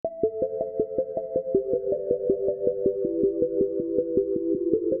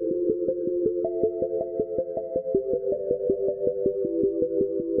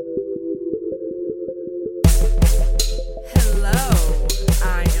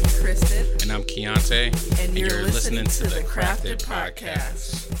Keontae, and you're listening to the Crafted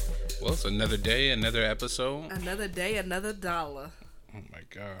Podcast. Well, it's another day, another episode. Another day, another dollar. Oh my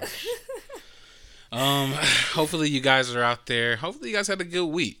gosh. Hopefully you guys are out there. Hopefully you guys had a good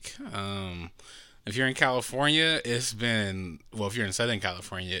week. If you're in California, if you're in Southern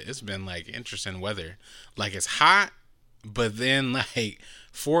California, it's been like interesting weather. Like it's hot, but then like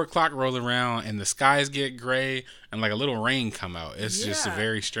 4 o'clock roll around and the skies get gray and like a little rain come out. It's just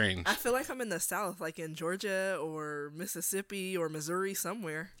very strange. I feel like I'm in the South, like in Georgia or Mississippi or Missouri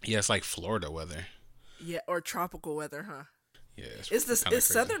somewhere. Yeah, it's like Florida weather. Yeah, or tropical weather, huh? Yeah. Is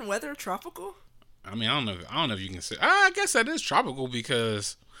Southern weather tropical? I mean, I don't know if you can say. I guess that is tropical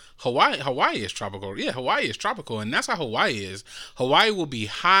because Hawaii is tropical. Yeah, Hawaii is tropical, and that's how Hawaii is. Hawaii will be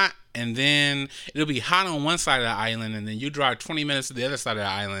hot, and then it'll be hot on one side of the island, and then you drive 20 minutes to the other side of the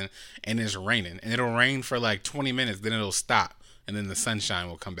island, and it's raining. And it'll rain for like 20 minutes, then it'll stop, and then the sunshine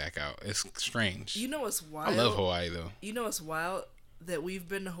will come back out. It's strange. You know what's wild? I love Hawaii, though. You know what's wild? That we've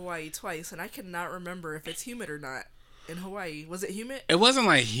been to Hawaii twice, and I cannot remember if it's humid or not. In Hawaii, was it humid? It wasn't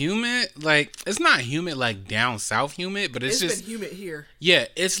like humid. Like it's not humid like down south humid, but it's just been humid here. Yeah,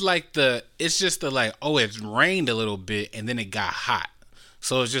 it's just the like, oh, it rained a little bit and then it got hot.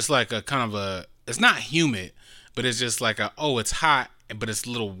 So it's just like a kind of a, it's not humid, but it's just like it's hot, but it's a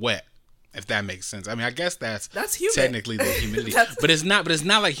little wet. If that makes sense. I mean, I guess that's humid. Technically the humidity, but it's not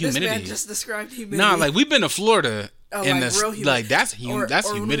like humidity. This man just described humidity. Nah, like we've been to Florida. Oh, like real humid. Like that's humidity.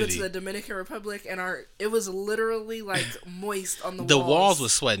 Or we went to the Dominican Republic and it was literally like moist on the walls. The walls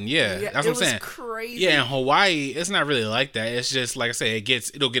was sweating. Yeah, that's what I'm saying. It was crazy. Yeah, in Hawaii, it's not really like that. It's just like I say,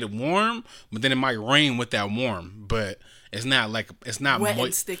 it'll get warm, but then it might rain with that warm. But it's not wet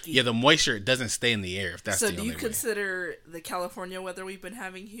and sticky. Yeah, the moisture doesn't stay in the air. If that's so. The only Do you consider the California weather we've been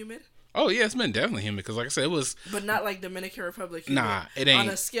having humid? Oh, yeah, it's been definitely humid because, like I said, it was... But not like Dominican Republic humid. Nah, it ain't. On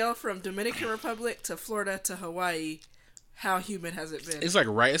a scale from Dominican Republic to Florida to Hawaii, how humid has it been? It's like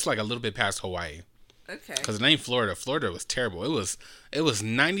a little bit past Hawaii. Okay. Because it ain't Florida. Florida was terrible. It was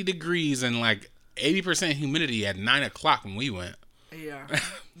 90 degrees and like 80% humidity at 9 o'clock when we went. Yeah,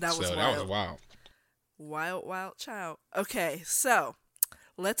 that was wild. That was wild. Wild, wild child. Okay, so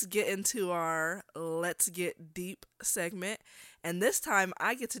let's get into our Let's Get Deep segment. And this time,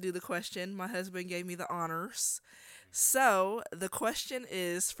 I get to do the question. My husband gave me the honors. So, the question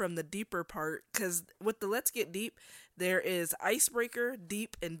is from the deeper part. Because with the Let's Get Deep, there is icebreaker,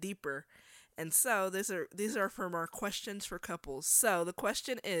 deep, and deeper. And so, these are from our questions for couples. So, the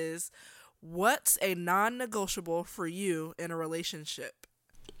question is, what's a non-negotiable for you in a relationship?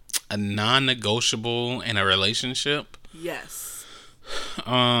 A non-negotiable in a relationship? Yes.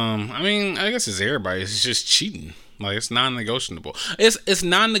 I mean, I guess it's everybody. It's just cheating. Like, it's non-negotiable. It's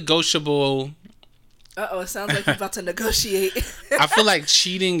non-negotiable. Uh-oh, it sounds like you're about to negotiate. I feel like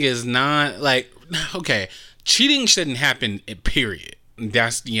cheating is not, like, okay, cheating shouldn't happen, period.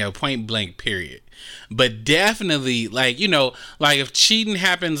 That's, point blank, period. But definitely, like, like, if cheating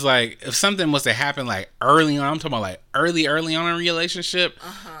happens, like, if something was to happen, like, early on, I'm talking about, like, early on in a relationship,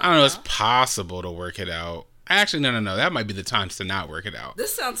 I don't know, it's possible to work it out. Actually, no. That might be the times to not work it out.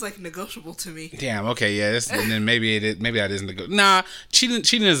 This sounds like negotiable to me. Damn. Okay. Yeah. And then maybe that isn't negotiable. Nah.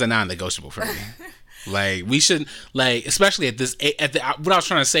 Cheating is a non-negotiable for me. Like we shouldn't, like, especially what I was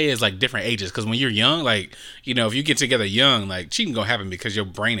trying to say is like different ages, because when you're young, like, if you get together young, like cheating gonna happen because your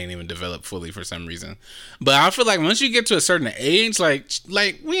brain ain't even developed fully for some reason. But I feel like once you get to a certain age, like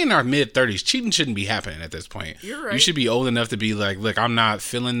we in our mid-30s, cheating shouldn't be happening at this point. You're right. You should be old enough to be like, look, I'm not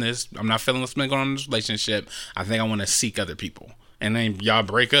feeling this. I'm not feeling what's been going on in this relationship. I think I want to seek other people. And then y'all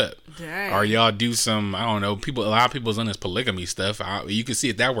break up. Dang. Or y'all do some, I don't know, a lot of people's on this polygamy stuff. You can see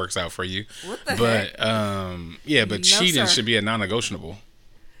if that works out for you. What the heck? But cheating should be a non-negotiable.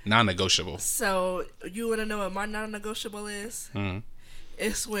 Non-negotiable. So, you want to know what my non-negotiable is? Mm-hmm.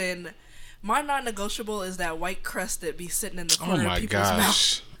 It's when my non-negotiable is that white crust that be sitting in the corner of people's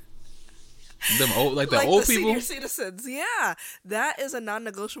mouth. Them old, like the old people, senior citizens. Yeah, that is a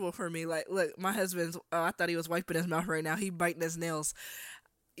non-negotiable for me. Like, look, my husband's. I thought he was wiping his mouth right now. He biting his nails.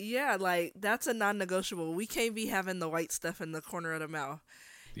 Yeah, like that's a non-negotiable. We can't be having the white stuff in the corner of the mouth.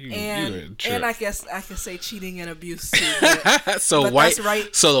 And I guess I can say cheating and abuse too. But, so but white, that's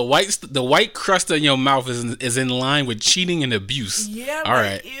right. So the white crust in your mouth is in line with cheating and abuse. Yeah. All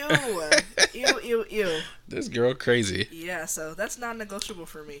right. Ew. This girl crazy. Yeah. So that's non-negotiable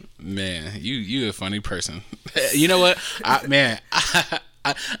for me. Man, you a funny person. You know what,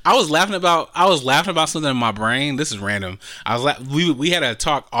 I was laughing about something in my brain. This is random. We had a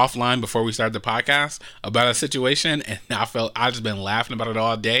talk offline before we started the podcast about a situation, and I just been laughing about it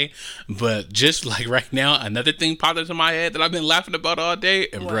all day. But just like right now, another thing popped into my head that I've been laughing about all day.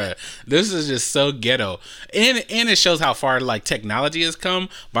 And bruh, this is just so ghetto, and it shows how far like technology has come.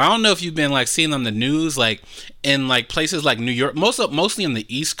 But I don't know if you've been like seeing on the news, like in like places like New York, mostly on the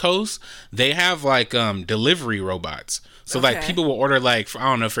East Coast, they have like delivery robots. So like people will order like, I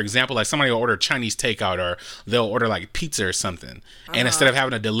don't know, for example, like somebody will order Chinese takeout, or they'll order like pizza or something. And instead of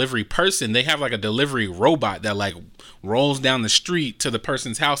having a delivery person, they have like a delivery robot that like rolls down the street to the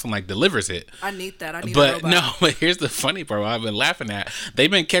person's house and like delivers it. I need that. I need but a robot. No, but here's the funny part. What I've been laughing at.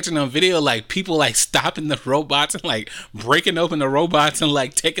 They've been catching on video like people like stopping the robots and like breaking open the robots and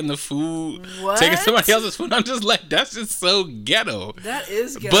like taking the food, taking somebody else's food. I'm just like, that's just so ghetto. That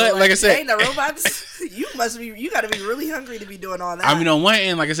is ghetto. But like I said, ain't the robots. You got to be really hungry to be doing all that. I mean, on one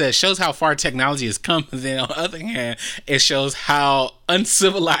hand, like I said, it shows how far technology has come. And then on the other hand, it shows how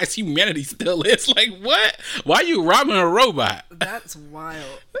uncivilized humanity still is. Like, what? Why are you robbing a robot? That's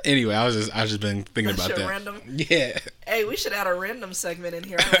wild. Anyway, I just been thinking about that. Random? Yeah. Hey, we should add a random segment in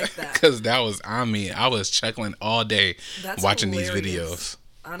here. I like that. Because that was, I mean, I was chuckling all day watching hilarious. These videos.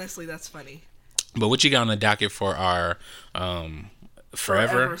 Honestly, that's funny. But what you got on the docket for our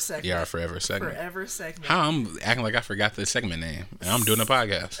forever segment? Yeah, our forever segment. Forever segment. How I'm acting like I forgot the segment name, and I'm doing a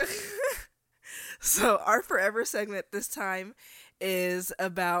podcast. So our forever segment this time is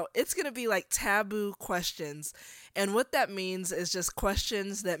about, it's going to be like taboo questions. And what that means is just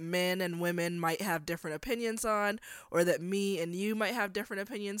questions that men and women might have different opinions on, or that me and you might have different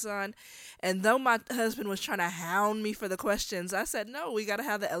opinions on. And though my husband was trying to hound me for the questions, I said, no, we got to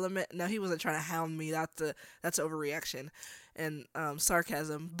have the element. No, he wasn't trying to hound me. That's overreaction and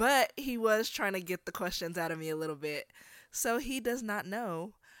sarcasm. But he was trying to get the questions out of me a little bit. So he does not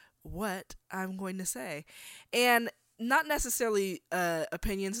know what I'm going to say. And not necessarily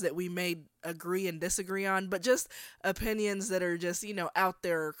opinions that we may agree and disagree on, but just opinions that are just, out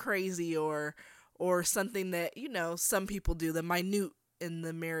there or crazy, or something that, some people do, the minute in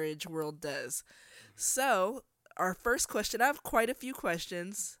the marriage world does. So our first question, I have quite a few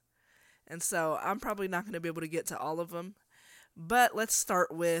questions, and so I'm probably not going to be able to get to all of them, but let's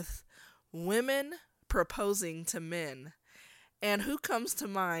start with women proposing to men. And who comes to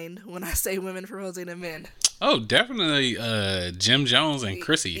mind when I say women proposing to men? Oh, definitely Jim Jones and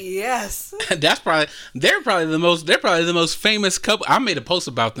Chrissy. Yes. They're probably the most famous couple. I made a post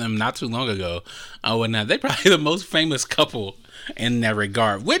about them not too long ago. They're probably the most famous couple in that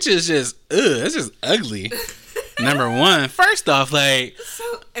regard, which is just it's just ugly. Number one, first off, like, so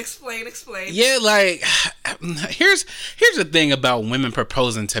explain. Yeah, like, here's the thing about women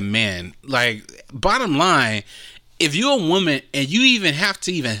proposing to men. Like, bottom line, if you're a woman and you even have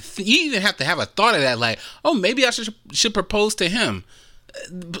to have a thought of that, like, oh, maybe I should propose to him,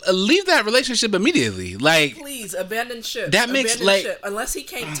 leave that relationship immediately. Like, please abandon ship. Unless he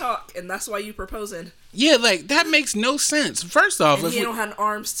can't talk, and that's why you proposing. Yeah, like, that makes no sense. First off, and he don't have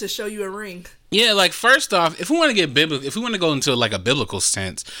arms to show you a ring. Yeah, like, first off, if we want to get biblical, if we want to go into like a biblical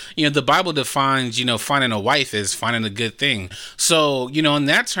sense, the Bible defines, finding a wife as finding a good thing. So, in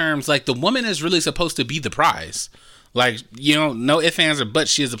that terms, like, the woman is really supposed to be the prize. Like, no ifs, ands, or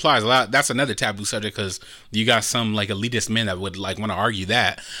buts, she is the prize. That's another taboo subject, because you got some like elitist men that would like want to argue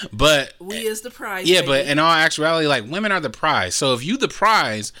that. But we is the prize. Yeah, baby. But in all actuality, like, women are the prize. So if you the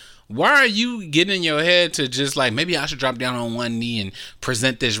prize, why are you getting in your head to just like, maybe I should drop down on one knee and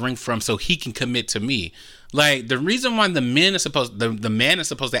present this ring for him so he can commit to me? Like, the reason why the man is supposed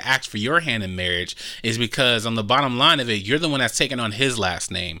to ask for your hand in marriage is because on the bottom line of it, you're the one that's taking on his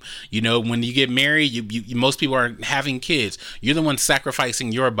last name. When you get married, you most people are having kids. You're the one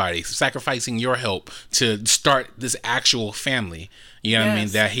sacrificing your body, sacrificing your help to start this actual family. You know what I mean?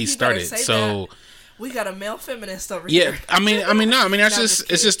 That he started. So. That. We got a male feminist over here. Yeah,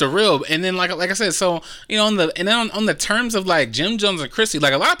 it's just the real. And then like I said, so on the terms of like Jim Jones and Chrissy,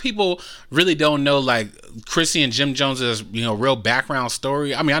 like, a lot of people really don't know like Chrissy and Jim Jones's real background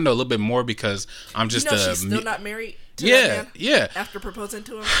story. I mean, I know a little bit more because I'm just she's still not married. Yeah. After proposing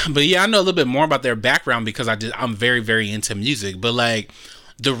to him. But yeah, I know a little bit more about their background because I'm very, very into music. But like,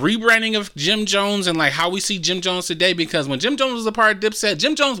 the rebranding of Jim Jones and like how we see Jim Jones today, because when Jim Jones was a part of Dipset,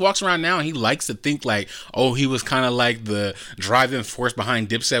 Jim Jones walks around now and he likes to think like, oh, he was kind of like the driving force behind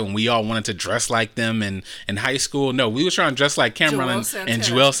Dipset when we all wanted to dress like them in high school. No, we were trying to dress like Cameron and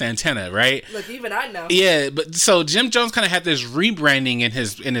Joel Santana, right? Look, even I know. Yeah, but so Jim Jones kind of had this rebranding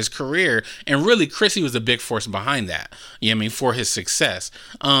in his career, and really Chrissy was a big force behind that. You know what I mean, for his success.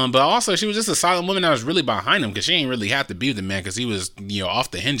 But also she was just a silent woman that was really behind him, because she ain't really have to be with the man, because he was, you know, off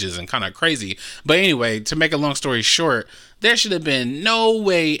the hinges and kind of crazy. But anyway, to make a long story short, there should have been no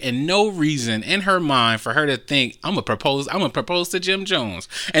way and no reason in her mind for her to think, I'm gonna propose to Jim Jones.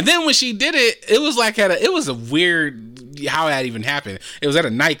 And then when she did it, it was like it was a weird how that even happened. It was at a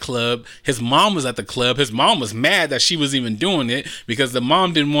nightclub. His mom was at the club. His mom was mad that she was even doing it, because the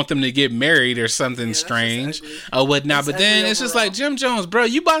mom didn't want them to get married or something strange or whatnot. But then it's just like, Jim Jones, bro,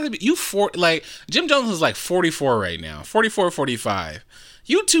 you about to be, like, Jim Jones is like 44 right now, 44, 45.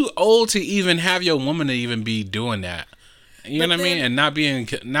 You too old to even have your woman to even be doing that. You know what I mean? And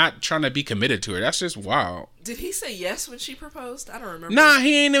not trying to be committed to her. That's just wild. Did he say yes when she proposed? I don't remember. Nah,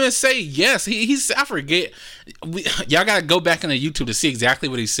 he ain't even say yes. He's I forget. Y'all gotta go back into YouTube to see exactly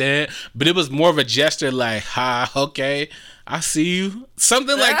what he said. But it was more of a gesture like, okay, I see you.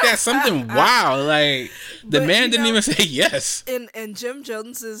 Something like that. Something wild. Like, the man didn't even say yes. In Jim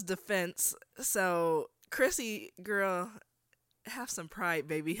Jones's defense, so Chrissy, girl, have some pride,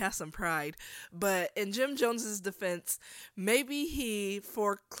 baby. Have some pride. But in Jim Jones's defense, maybe he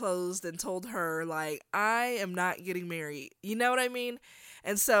foreclosed and told her, like, I am not getting married. You know what I mean?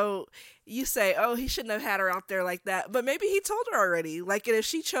 And so you say, oh, he shouldn't have had her out there like that. But maybe he told her already. Like, and if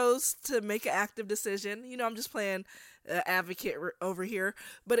she chose to make an active decision, you know, I'm just playing advocate over here.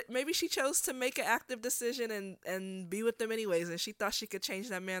 But maybe she chose to make an active decision and be with them anyways. And she thought she could change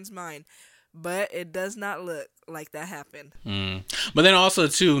that man's mind. But it does not look like that happened. But then also,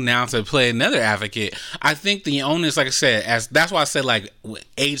 too, now to play another advocate, I think the onus, like I said, that's why I said, like,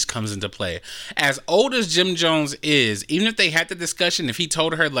 age comes into play. As old as Jim Jones is, even if they had the discussion, if he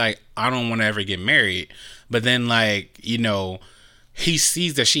told her, like, I don't want to ever get married, but then, like, you know, he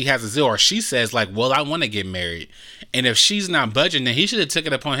sees that she has a zeal, or she says, like, well, I want to get married. And if she's not budging, then he should have took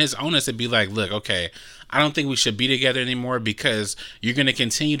it upon his onus to be like, look, okay, I don't think we should be together anymore, because you're going to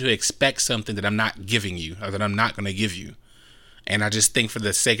continue to expect something that I'm not giving you, or that I'm not going to give you. And I just think for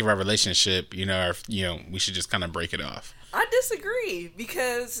the sake of our relationship, you know, we should just kind of break it off. I disagree,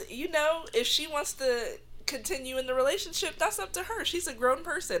 because, you know, if she wants to continue in the relationship, that's up to her. She's a grown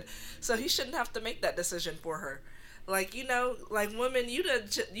person, so he shouldn't have to make that decision for her. Like, you know, like, women, you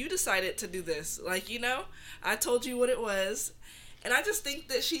decided to do this. Like, you know, I told you what it was. And I just think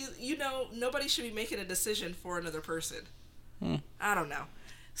that you know, nobody should be making a decision for another person. I don't know.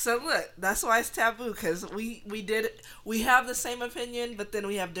 So look, that's why it's taboo, because we have the same opinion, but then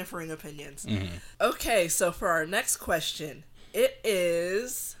we have differing opinions. Okay, so for our next question, it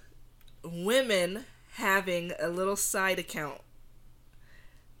is women having a little side account.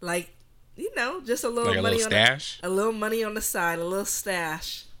 Like, you know, just a little like money, stash? A little money on the side, a little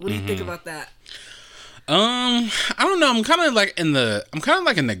stash. What do you think about that? I don't know. I'm kind of like in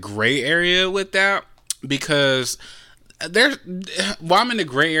the gray area with that, because I'm in the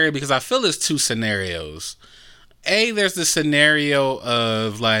gray area because I feel there's two scenarios. There's the scenario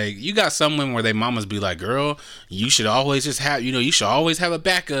of, like, you got some women where they mamas be like, girl, you should always just have, you know, you should always have a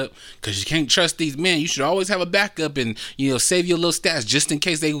backup, because you can't trust these men. You should always have a backup and, you know, save your little stats just in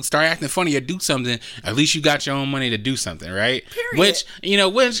case they start acting funny or do something. At least you got your own money to do something, right? Period.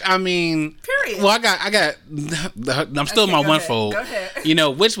 Which I mean, period. Well, I'm still in my one fold. Go ahead. You know,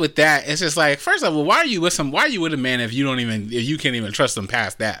 which with that, it's just like, first of all, why are you with a man if you can't even trust them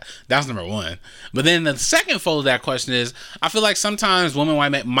past that? That's number one. But then the second fold of that question is, I feel like sometimes women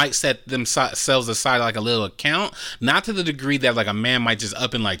might set themselves aside like a little account, not to the degree that like a man might just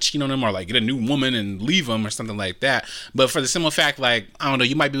up and like cheat on them or like get a new woman and leave them or something like that, but for the simple fact, like, I don't know,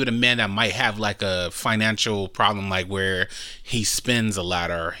 you might be with a man that might have like a financial problem, like where he spends a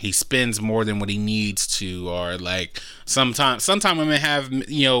lot or he spends more than what he needs to, or like sometimes women have,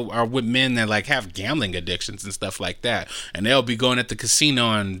 you know, are with men that like have gambling addictions and stuff like that, and they'll be going at the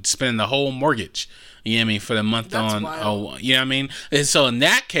casino and spending the whole mortgage, you know what I mean, for the month. That's on wild. You know what I mean? And so in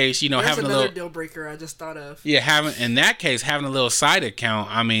that case, you know, there's having another a little deal breaker I just thought of. Yeah, having a little side account,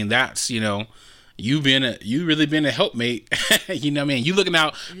 I mean, that's, you know, you really been a helpmate. You know what I mean? You looking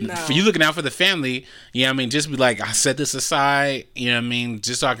out for the family, you know what I mean? Just be like, I set this aside, you know what I mean,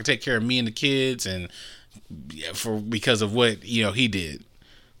 just so I can take care of me and the kids, and because of what, you know, he did.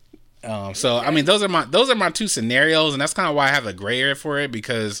 So okay. I mean, those are my two scenarios, and that's kind of why I have a gray area for it,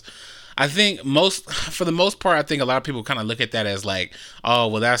 because I think for the most part, I think a lot of people kind of look at that as like, oh,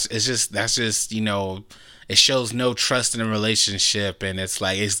 well, that's just, it shows no trust in a relationship, and it's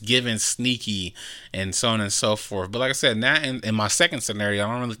like it's given sneaky and so on and so forth. But like I said, that in my second scenario,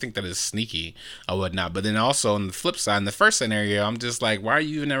 I don't really think that it's sneaky or whatnot. But then also on the flip side, in the first scenario, I'm just like, why are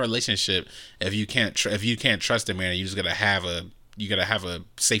you even in a relationship if you can't trust a man? You just gotta have a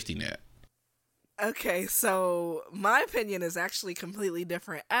safety net. Okay, so my opinion is actually completely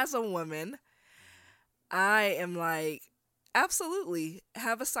different. As a woman, I am like, absolutely,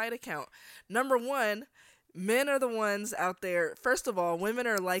 have a side account. Number one, men are the ones out there. First of all, women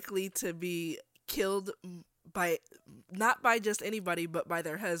are likely to be killed by, not by just anybody, but by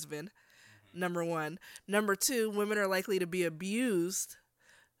their husband. Number one. Number two, women are likely to be abused,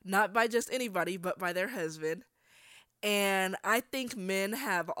 not by just anybody, but by their husband. And I think men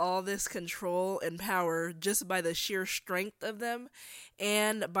have all this control and power just by the sheer strength of them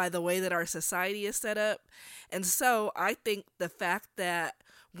and by the way that our society is set up. And so I think the fact that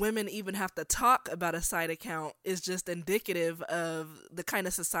women even have to talk about a side account is just indicative of the kind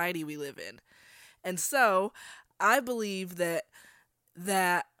of society we live in. And so I believe that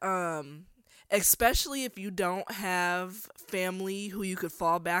especially if you don't have family who you could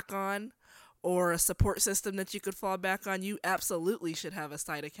fall back on, or a support system that you could fall back on, you absolutely should have a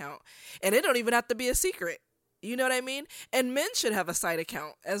side account. And it don't even have to be a secret. You know what I mean? And men should have a side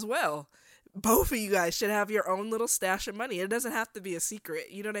account as well. Both of you guys should have your own little stash of money. It doesn't have to be a secret.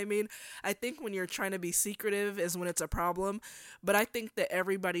 You know what I mean? I think when you're trying to be secretive is when it's a problem. But I think that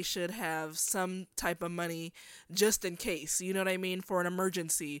everybody should have some type of money just in case. You know what I mean? For an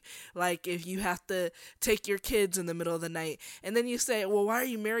emergency. Like if you have to take your kids in the middle of the night. And then you say, well, why are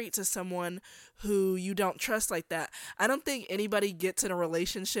you married to someone who you don't trust like that? I don't think anybody gets in a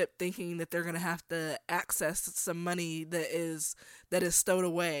relationship thinking that they're going to have to access some money that is stowed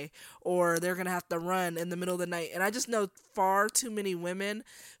away, or they're going to have to run in the middle of the night. And I just know far too many women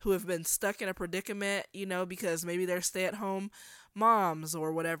who have been stuck in a predicament, because maybe they're stay-at-home moms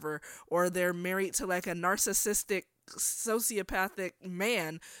or whatever, or they're married to like a narcissistic sociopathic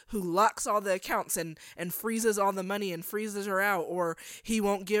man who locks all the accounts and freezes all the money and freezes her out, or he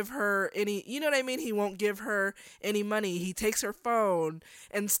won't give her any, you know what I mean? He won't give her any money. He takes her phone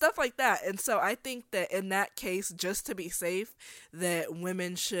and stuff like that. And so I think that in that case, just to be safe, that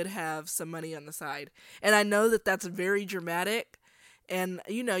women should have some money on the side. And I know that that's very dramatic. And,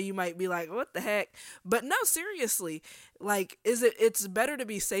 you might be like, what the heck? But no, seriously, like, it's better to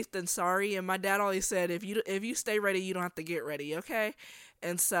be safe than sorry. And my dad always said, if you stay ready, you don't have to get ready. Okay.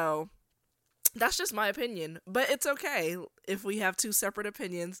 And so that's just my opinion, but it's okay if we have two separate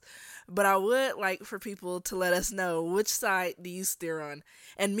opinions. But I would like for people to let us know, which side do you steer on?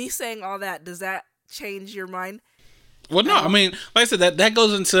 And me saying all that, does that change your mind? Well, no, I mean, like I said, that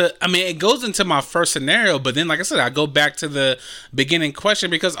goes into, it goes into my first scenario, but then, like I said, I go back to the beginning question,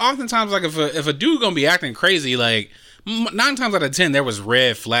 because oftentimes, like, if a dude gonna be acting crazy, like, 9 times out of 10, there was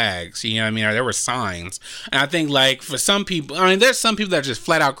red flags, you know what I mean, or there were signs. And I think, like, for some people, there's some people that are just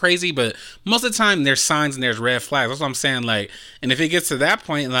flat out crazy, but most of the time, there's signs and there's red flags. That's what I'm saying, like, and if it gets to that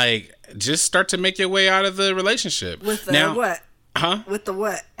point, like, just start to make your way out of the relationship. With the what? Huh? With the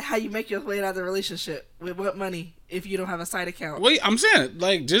what? How you make your way out of the relationship? With what money? If you don't have a side account. Wait, I'm saying,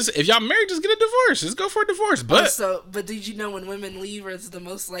 like, just if y'all married, just get a divorce. Just go for a divorce. But but did you know when women leave is the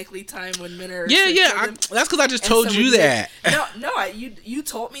most likely time when men are? Yeah. That's because I just told you that. You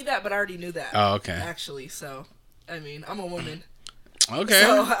told me that, but I already knew that. Oh, okay. Actually, so I'm a woman. Okay.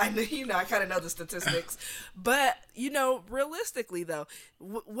 So I kind of know the statistics, but realistically though,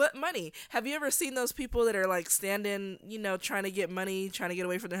 what money? Have you ever seen those people that are like standing, trying to get money, trying to get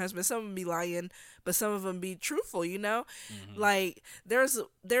away from their husband? Some of them be lying, but some of them be truthful. Mm-hmm. Like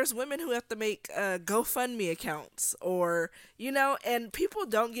there's women who have to make GoFundMe accounts, or and people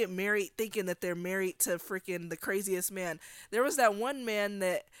don't get married thinking that they're married to freaking the craziest man. There was that one man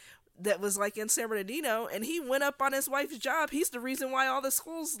that was like in San Bernardino, and he went up on his wife's job. He's the reason why all the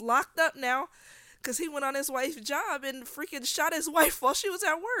schools locked up now, because he went on his wife's job and freaking shot his wife while she was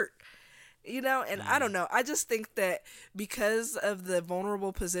at work. And I don't know. I just think that because of the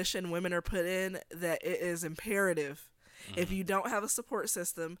vulnerable position women are put in, that it is imperative, if you don't have a support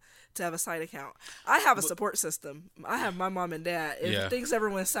system, to have a side account. I have a support system. I have my mom and dad. If things ever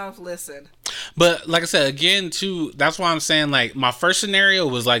went south, listen. But like I said, again, too, that's why I'm saying, like, my first scenario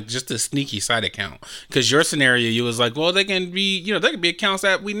was like just a sneaky side account. Because your scenario, you was like, well, they can be accounts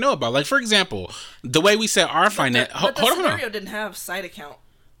that we know about. Like, for example, the way we set our finance. The scenario didn't have side account.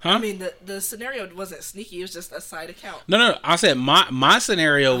 Huh? I mean, the scenario wasn't sneaky. It was just a side account. No. I said my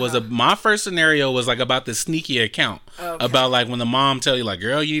scenario was my first scenario was like about the sneaky account. Okay. About like when the mom tell you like,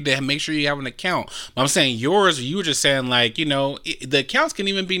 girl, you need to make sure you have an account. But I'm saying yours, you were just saying like, the accounts can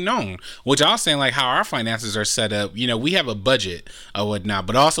even be known. Which I was saying like how our finances are set up. We have a budget or whatnot,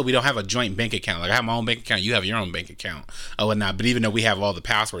 but also we don't have a joint bank account. Like I have my own bank account, you have your own bank account or whatnot. But even though we have all the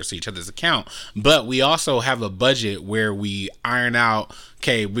passwords to each other's account, but we also have a budget where we iron out.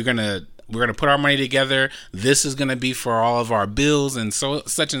 Okay, we're gonna put our money together. This is gonna be for all of our bills and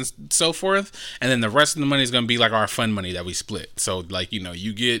such and so forth. And then the rest of the money is gonna be like our fun money that we split. So like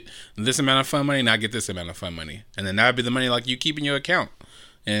you get this amount of fun money, and I get this amount of fun money, and then that'd be the money like you keep in your account,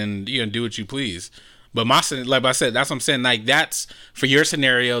 and do what you please. But like I said, that's what I'm saying. Like that's for your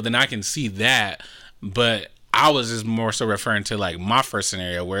scenario, then I can see that. But I was just more so referring to like my first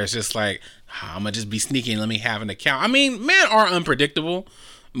scenario where it's just like, I'm gonna just be sneaky and let me have an account. I mean, men are unpredictable.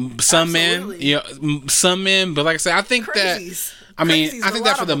 Some Absolutely. Some men, but like I said, I think Crazies. I think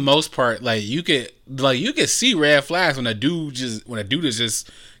that for the them. most part, like you could see red flags when a dude is just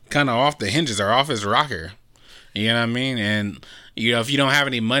kind of off the hinges or off his rocker. You know what I mean? And if you don't have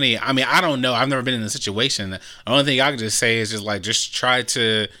any money, I mean, I don't know. I've never been in a situation. The only thing I can just say is just try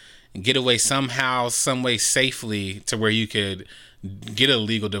to get away somehow, some way safely to where you could get a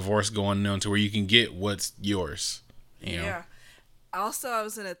legal divorce going on to where you can get what's yours. Yeah. Also, I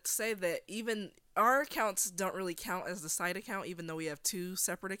was going to say that even our accounts don't really count as the side account, even though we have two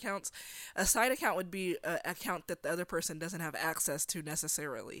separate accounts. A side account would be an account that the other person doesn't have access to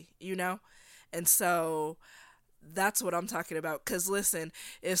necessarily, And so that's what I'm talking about. Because listen,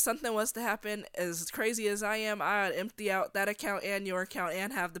 if something was to happen, as crazy as I am, I'd empty out that account and your account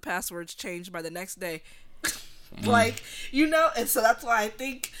and have the passwords changed by the next day. And so that's why I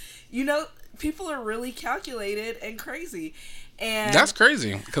think, people are really calculated and crazy. And that's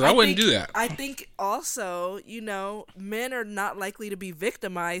crazy because I wouldn't do that. I think also, men are not likely to be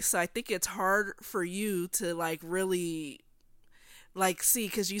victimized. So I think it's hard for you to really see,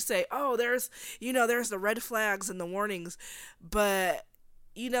 because you say, oh, there's the red flags and the warnings. But,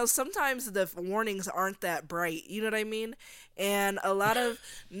 sometimes the warnings aren't that bright. You know what I mean? And a lot of,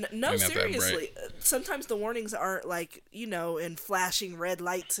 no, seriously, sometimes the warnings aren't in flashing red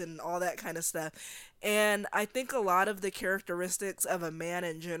lights and all that kind of stuff. And I think a lot of the characteristics of a man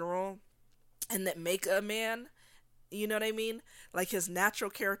in general and that make a man, you know what I mean? Like his natural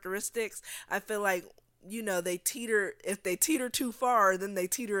characteristics, I feel like, they teeter. If they teeter too far, then they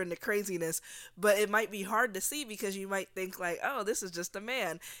teeter into craziness. But it might be hard to see because you might think like, oh, this is just a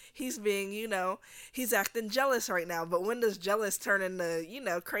man. He's being, he's acting jealous right now. But when does jealous turn into,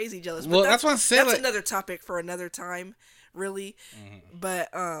 crazy jealous? But well, that's what I'm saying. That's another topic for another time, really. Mm-hmm. But,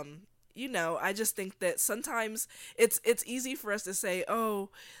 I just think that sometimes it's easy for us to say, oh,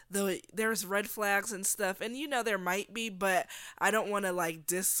 there's red flags and stuff. And, there might be, but I don't want to,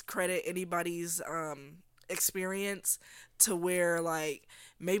 discredit anybody's experience to where,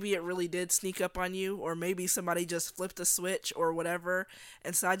 maybe it really did sneak up on you, or maybe somebody just flipped a switch or whatever.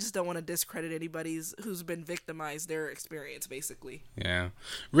 And so I just don't want to discredit anybody's who's been victimized, their experience, basically. Yeah.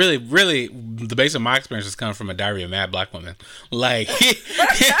 Really, really, the base of my experience has come from a Diary of a Mad Black Woman. He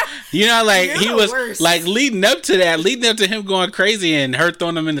was, worst. Leading up to him going crazy and her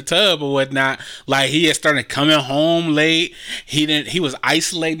throwing him in the tub or whatnot, he had started coming home late. He was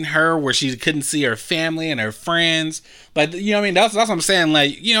isolating her where she couldn't see her family and her friends. That's what I'm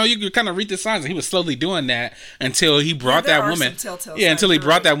saying. You could kind of read the signs, and he was slowly doing that until he brought that woman. Until he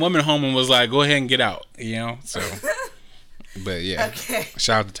brought that woman home and was like, "Go ahead and get out." So. But yeah. Okay.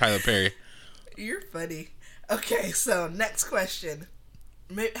 Shout out to Tyler Perry. You're funny. Okay, so next question.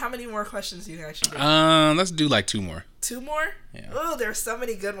 How many more questions do you actually do? Let's do 2 more. 2 more? Yeah. Oh, there's so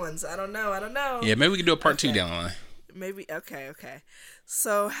many good ones. I don't know. Yeah, maybe we can do a part 2 down the line. Maybe. Okay.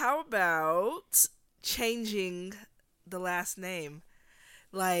 So how about changing the last name?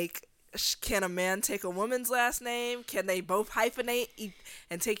 Can a man take a woman's last name? Can they both hyphenate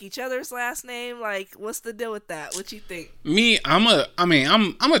and take each other's last name? What's the deal with that? What you think? Me, I'm a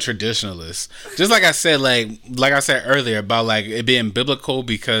traditionalist. Just like I said, like I said earlier about it being biblical,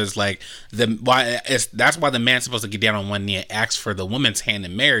 because that's why the man's supposed to get down on one knee and ask for the woman's hand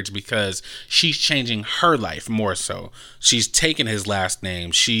in marriage, because she's changing her life more so. She's taking his last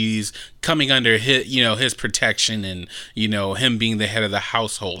name. She's coming under his protection, and him being the head of the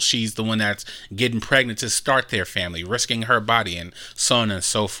household. She's the one that's getting pregnant to start their family, risking her body, and so on and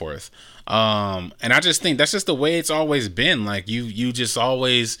so forth. And I just think that's just the way it's always been. You just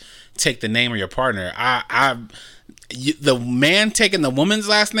always take the name of your partner. The man taking the woman's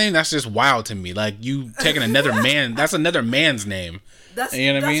last name, that's just wild to me. You taking another man, that's another man's name. That's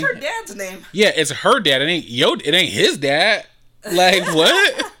you know what I mean? her dad's name. Yeah, it's her dad. It ain't his dad. Like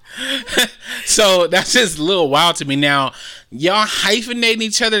what? So that's just a little wild to me. Now, y'all hyphenating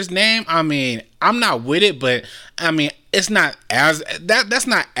each other's name. I mean, I'm not with it, but I mean, it's not as that's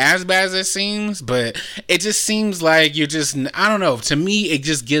not as bad as it seems. But it just seems like you're just, I don't know. To me, it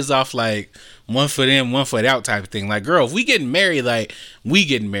just gives off like one foot in, one foot out type of thing. Like, girl, if we getting married, like we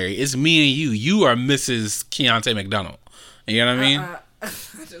getting married. It's me and you. You are Mrs. Keontae McDonald. You know what I mean?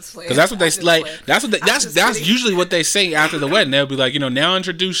 Because that's what they like. That's usually what they say after the wedding. They'll be like, now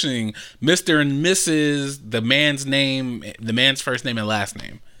introducing Mr. and Mrs. the man's name, the man's first name and last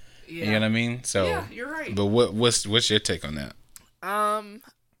name. Yeah. You know what I mean? So yeah, you're right. But what's your take on that?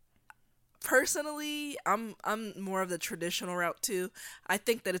 Personally, I'm more of the traditional route too. I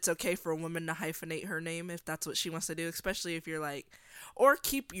think that it's okay for a woman to hyphenate her name if that's what she wants to do, especially if you're like, or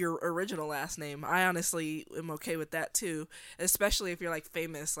keep your original last name. I honestly am okay with that too, especially if you're like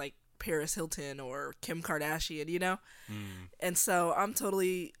famous, like Paris Hilton or Kim Kardashian, And so I'm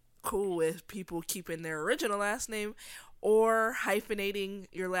totally cool with people keeping their original last name or hyphenating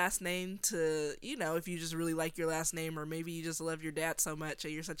your last name to, if you just really like your last name, or maybe you just love your dad so much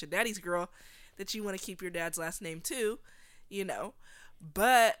and you're such a daddy's girl that you want to keep your dad's last name too,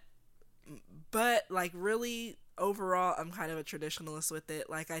 But like really overall, I'm kind of a traditionalist with it.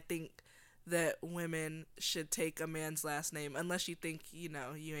 Like, I think that women should take a man's last name unless you think, you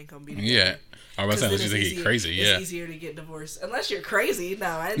ain't gonna be together. Yeah. I was saying unless you think he's crazy. Yeah. It's easier to get divorced. Unless you're crazy.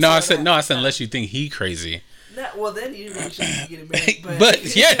 I said unless you think he crazy. No, well, then you really shouldn't be getting married.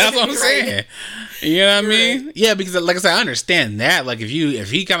 But yeah, that's what I'm saying. You know what I mean? Right. Yeah, because like I said, I understand that. Like if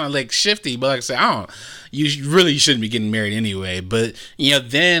he kind of like shifty, but like I said, you really shouldn't be getting married anyway. But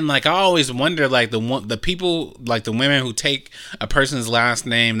then like I always wonder like the people, like the women who take a person's last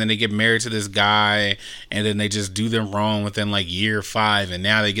name, then they get married to this guy, and then they just do them wrong within like year 5, and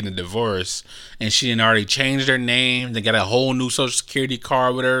now they get a divorce, and she had already changed her name. They got a whole new social security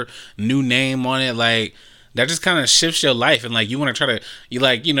card with her new name on it, like. That just kind of shifts your life, and like you want to try to,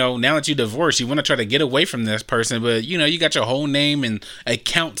 now that you divorced, you want to try to get away from this person, but you got your whole name and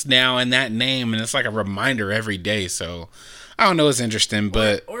accounts now in that name, and it's like a reminder every day. So I don't know, it's interesting,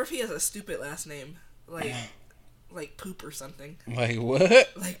 but or if he has a stupid last name, like poop or something. Like what?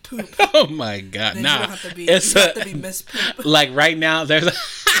 Like poop. Oh my god! Then nah, you don't have to be Miss Poop. Like right now, there's a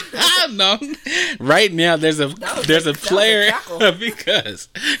no. Right now, there's a player because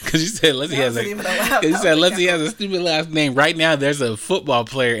you said Leslie has a stupid last name. Right now, there's a football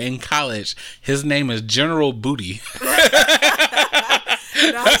player in college. His name is General Booty.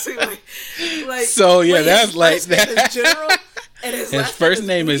 So yeah, that's like that. General. And his first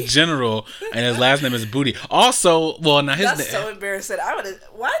name is General, and his last name is Booty. Also, well, now that's so embarrassing.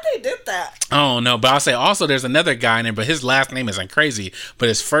 Why they did that? I don't know, but I'll say also there's another guy in there, but his last name isn't crazy, but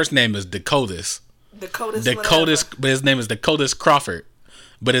his first name is Dakotas, but his name is Dakotas Crawford,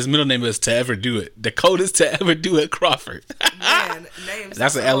 but his middle name is To Ever Do It. Dakotas To Ever Do It Crawford. Man, names.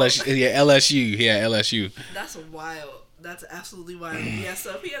 That's an LSU. Yeah, LSU. Yeah, LSU. That's wild. That's absolutely wild. Yeah.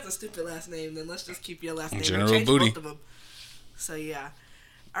 So if he has a stupid last name, then let's just keep your last name. General change Booty. Both of them. So yeah.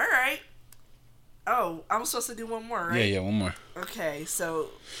 All right. Oh, I'm supposed to do one more, right? Yeah, one more. Okay, so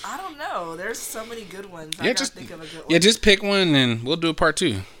I don't know. There's so many good ones. I gotta think of a good one. Yeah, just pick one and we'll do a part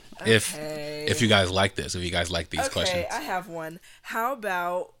 2. Okay. If you guys like this, if you guys like these questions. Okay, I have one. How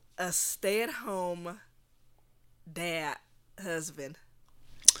about a stay-at-home dad husband?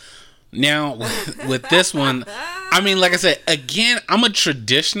 Now, with this one, I mean, like I said, again, I'm a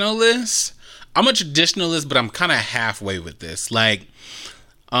traditionalist, but I'm kind of halfway with this. Like,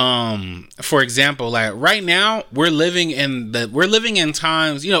 for example, like right now we're living in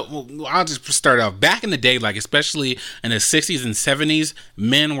times, I'll just start off back in the day, like especially in the 60s and 70s,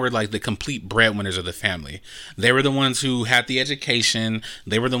 men were like the complete breadwinners of the family. They were the ones who had the education.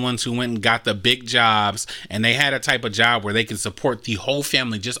 They were the ones who went and got the big jobs, and they had a type of job where they could support the whole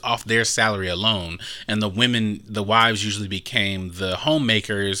family just off their salary alone. And the wives usually became the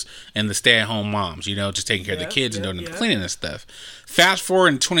homemakers and the stay-at-home moms, just taking care of the kids and doing the cleaning and stuff. Fast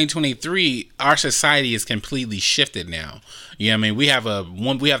forward in 2023, our society is completely shifted now. I mean, we have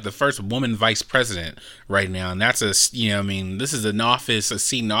the first woman vice president right now, and that's this is a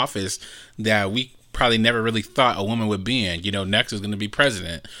seat in office that we probably never really thought a woman would be in. Next is going to be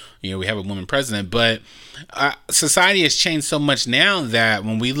president. We have a woman president, but society has changed so much now that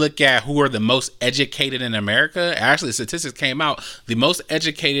when we look at who are the most educated in America, actually statistics came out, the most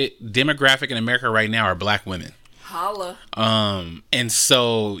educated demographic in America right now are black women. Holla. And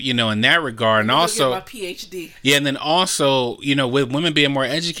so, in that regard, and also get my PhD. Yeah, and then also, with women being more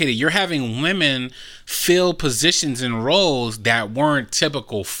educated, you're having women fill positions and roles that weren't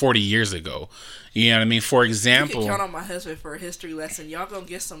typical 40 years ago. You know what I mean? For example, you can count on my husband for a history lesson. Y'all gonna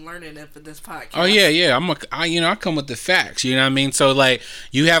get some learning in for this podcast. Oh yeah. I come with the facts. You know what I mean? So like,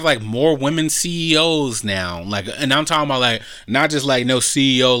 you have like more women CEOs now. Like, and I'm talking about like not just like no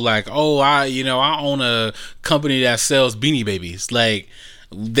CEO like, oh, I own a company that sells Beanie Babies. Like,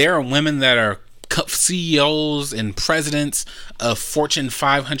 there are women that are CEOs and presidents of Fortune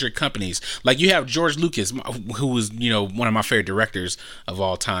 500 companies. Like, you have George Lucas, who was one of my favorite directors of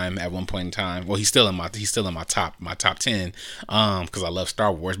all time at one point in time. Well, he's still in my top 10 because I love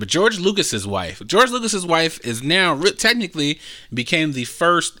Star Wars. But George Lucas's wife is now technically became the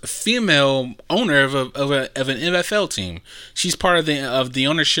first female owner of an NFL team. She's part of the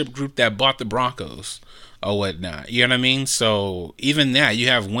ownership group that bought the Broncos or whatnot. You know what I mean? So even that, you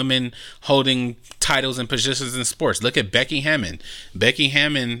have women holding titles and positions in sports. Look at Becky Hammond. Becky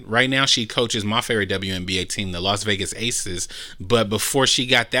Hammond, right now, she coaches my favorite WNBA team, the Las Vegas Aces. But before she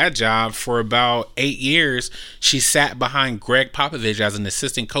got that job, for about 8 years, she sat behind Greg Popovich as an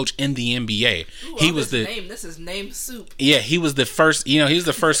assistant coach in the NBA. Ooh, this is name soup. Yeah, he was the first. He was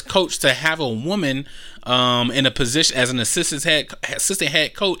the first coach to have a woman in a position as an assistant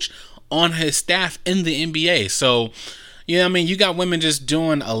head coach on his staff in the NBA. So, you got women just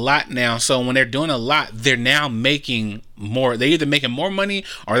doing a lot now. So when they're doing a lot, they're now making more. They're either making more money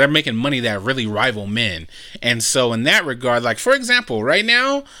or they're making money that really rival men. And so in that regard, like, for example, right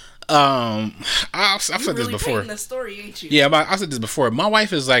now, I've said this before. Painting the story, ain't you? Yeah, but I said this before. My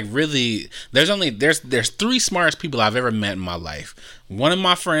wife is like really. There's three smartest people I've ever met in my life. One of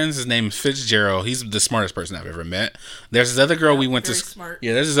my friends, his name is Fitzgerald. He's the smartest person I've ever met. There's this other girl we went to. Smart.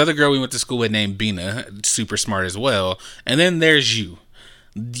 Yeah, there's this other girl we went to school with named Bina, super smart as well. And then there's you.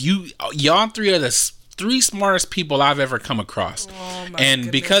 Y'all three are the three smartest people I've ever come across. And goodness.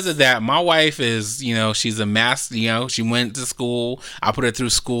 Because of that, my wife is, she's a master, she went to school. I put her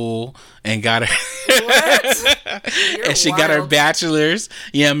through school and got her. What? And she got her bachelor's.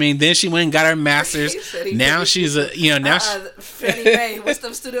 Then she went and got her master's. Now she's a, Fannie Mae, what's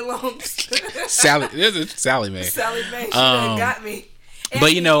them student loans? Sally Mae. Sally Mae, she done got me. And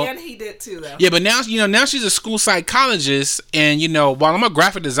and he did too, though. Yeah, but now she's a school psychologist, and while I'm a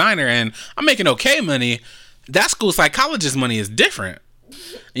graphic designer and I'm making okay money, that school psychologist money is different.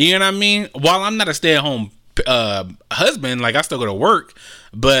 You know what I mean? While I'm not a stay-at-home husband, like, I still go to work,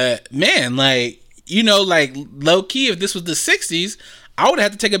 but man, like, low key, if this was the '60s, I would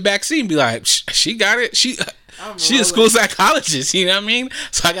have to take a back seat and be like, she got it. She's a school psychologist, you know what I mean?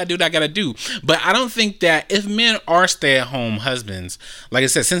 So I gotta do what I gotta do. But I don't think that if men are stay-at-home husbands, like I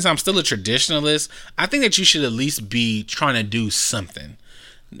said, since I'm still a traditionalist, I think that you should at least be trying to do something,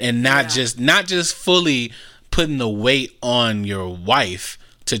 and not just fully putting the weight on your wife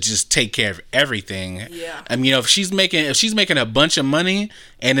to just take care of everything. Yeah. I mean, if she's making a bunch of money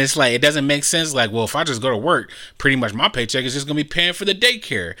and it's like, it doesn't make sense. Like, well, if I just go to work, pretty much my paycheck is just going to be paying for the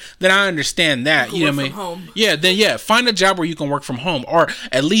daycare. Then I understand that. You know what I mean? Home. Yeah. Then find a job where you can work from home, or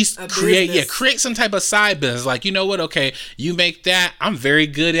at least create some type of side business. Like, you know what? Okay, you make that. I'm very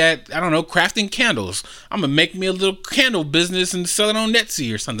good at, I don't know, crafting candles. I'm going to make me a little candle business and sell it on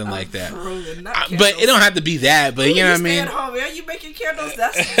Etsy or something like that. But it don't have to be that. But you know what I mean? At home, man. You making candles?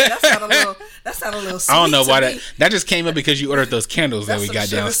 That's not a little sweet. I don't know why me. that just came up because you ordered those candles that we got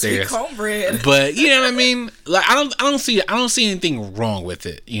downstairs. Cornbread. But you know what I mean? Like, I don't see anything wrong with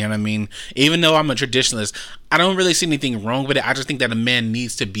it. You know what I mean? Even though I'm a traditionalist, I don't really see anything wrong with it. I just think that a man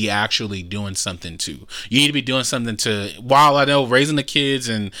needs to be actually doing something too. You need to be doing something to, while I know raising the kids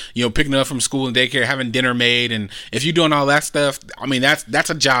and, picking them up from school and daycare, having dinner made, and if you're doing all that stuff, I mean, that's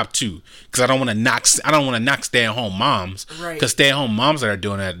a job too. Because I don't want to knock stay-at-home moms. Right. Because stay-at-home moms that are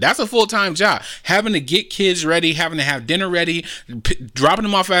doing that, that's a full-time job. Having to get kids ready, having to have dinner ready, dropping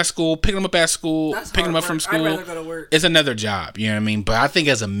them off at school, picking them up at school, picking them up from school. I'd rather go to work. It's another job. You know what I mean? But I think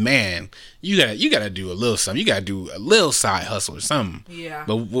as a man, you gotta do a little something. You gotta do a little side hustle or something. Yeah.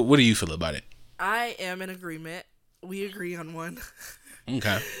 But what do you feel about it? I am in agreement. We agree on one.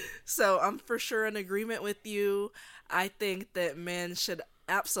 Okay. So I'm for sure in agreement with you. I think that men should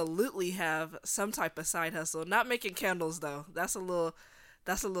absolutely have some type of side hustle. Not making candles though. That's a little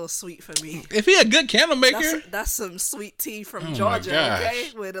sweet for me. If he a good candle maker, that's some sweet tea from Georgia, okay?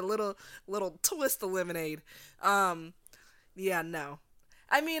 With a little twist of lemonade. Yeah, no.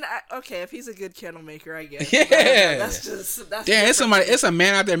 I mean, okay, if he's a good candle maker, I guess. Yeah. That's damn, it's a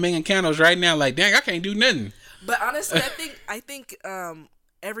man out there making candles right now. Like, dang, I can't do nothing. But honestly, I think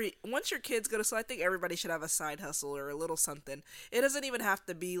once your kids go to school, I think everybody should have a side hustle or a little something. It doesn't even have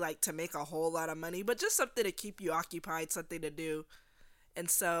to be like to make a whole lot of money, but just something to keep you occupied, something to do. And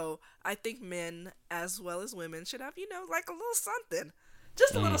so I think men as well as women should have, like a little something.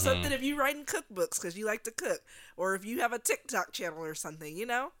 Just a little something if you writing cookbooks because you like to cook, or if you have a TikTok channel or something.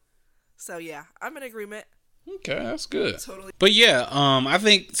 So yeah, I'm in agreement. Okay, that's good. Totally. But yeah, I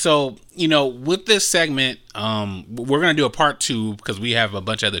think so. With this segment, we're gonna do a part 2 because we have a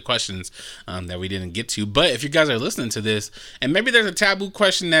bunch of other questions that we didn't get to. But if you guys are listening to this, and maybe there's a taboo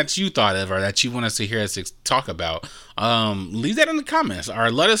question that you thought of or that you want us to hear us talk about, leave that in the comments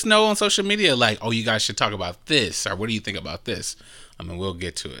or let us know on social media. Like, oh, you guys should talk about this, or what do you think about this? We'll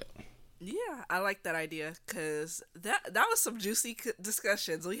get to it. Yeah, I like that idea because that was some juicy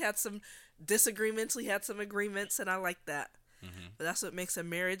discussions. We had some disagreements, we had some agreements, and I like that. But that's what makes a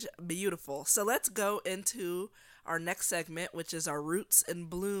marriage beautiful. So let's go into our next segment, which is our Roots and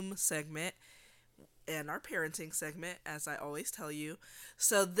Bloom segment and our parenting segment, as I always tell you.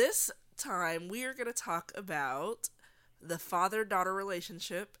 So this time we are going to talk about the father-daughter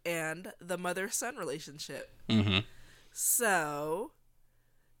relationship and the mother-son relationship. So,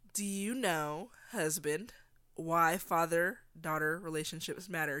 do you know, husband, why father-daughter relationships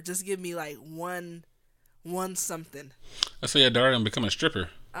matter? Just give me like one something. Let's say your daughter and become a stripper.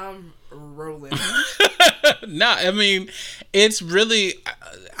 I'm rolling. No, it's really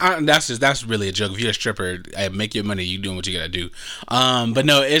that's really a joke. If you're a stripper, make your money. You doing what you gotta do. But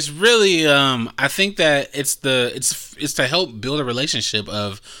no, it's really I think that it's to help build a relationship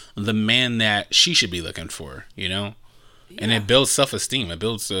of the man that she should be looking for. Yeah. And it builds self-esteem. It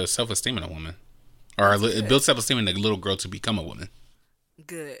builds self-esteem in a woman, or it builds self-esteem in a little girl to become a woman.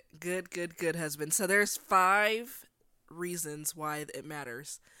 Good, husband. So there's 5 reasons why it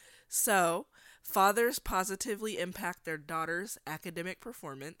matters. So, fathers positively impact their daughters' academic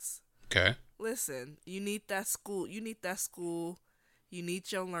performance. Okay. Listen, you need that school. You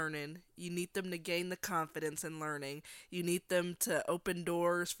need your learning. You need them to gain the confidence in learning. You need them to open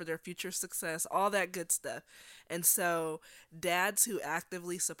doors for their future success, all that good stuff. And so, dads who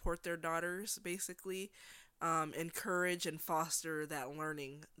actively support their daughters, basically, encourage and foster that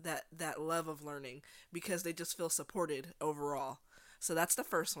learning, that love of learning, because they just feel supported overall. So that's the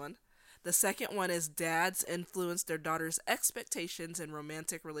first one. The second one is dads influence their daughters' expectations in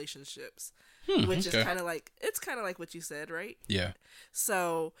romantic relationships, which is kind of like what you said, right? Yeah.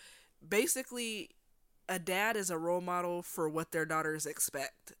 So basically, a dad is a role model for what their daughters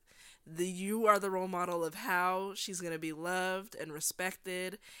expect. You are the role model of how she's going to be loved and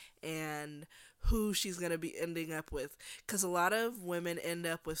respected and who she's going to be ending up with. Because a lot of women end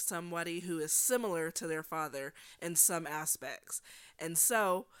up with somebody who is similar to their father in some aspects. And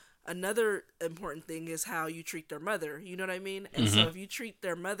so another important thing is how you treat their mother. You know what I mean? And so if you treat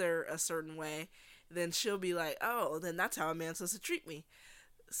their mother a certain way, then she'll be like, oh, then that's how a man's supposed to treat me.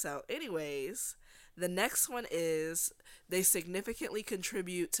 So anyways, the next one is they significantly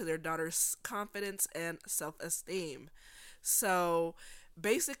contribute to their daughter's confidence and self-esteem. So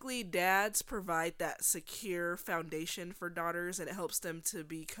basically, dads provide that secure foundation for daughters, and it helps them to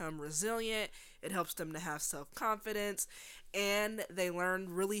become resilient. It helps them to have self-confidence, and they learn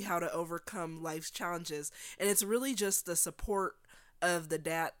really how to overcome life's challenges. And it's really just the support of the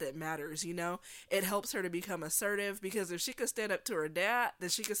dad that matters, It helps her to become assertive, because if she could stand up to her dad, then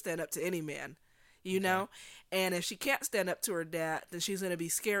she could stand up to any man. And if she can't stand up to her dad, then she's going to be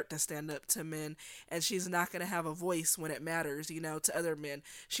scared to stand up to men, and she's not going to have a voice when it matters, to other men.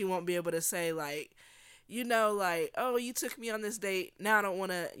 She won't be able to say oh, you took me on this date. Now I don't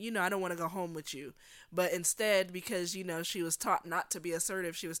want to, I don't want to go home with you. But instead, because, she was taught not to be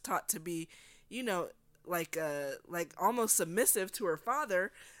assertive, she was taught to be, like almost submissive to her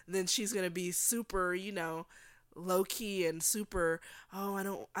father, then she's going to be super, low key and super, oh,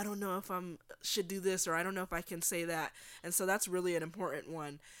 I don't know if should do this, or I don't know if I can say that. And so that's really an important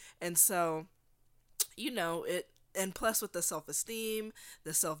one. And so, and plus with the self-esteem,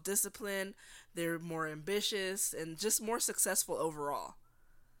 the self-discipline, they're more ambitious and just more successful overall.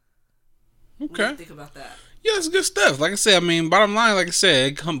 Okay. What do you think about that? Yeah, it's good stuff. Like I said, bottom line, like I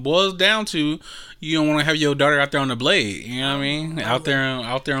said, it boils down to you don't want to have your daughter out there on the blade. You know what I mean? Out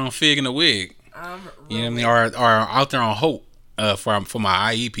there on Fig and the Wig. You know what I mean? Or out there on Hope for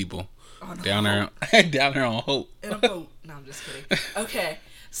my IE people. Down there on Hope. In a boat. No, I'm just kidding. Okay,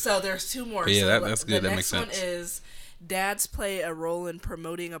 so there's 2 more. But yeah, so that's good. That makes sense. The next one is dads play a role in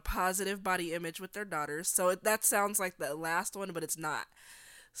promoting a positive body image with their daughters. So that sounds like the last one, but it's not.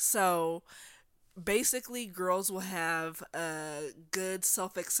 So basically girls will have a good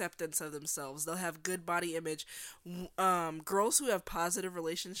self-acceptance of themselves. They'll have good body image. Girls who have positive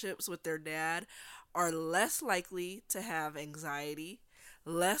relationships with their dad are less likely to have anxiety,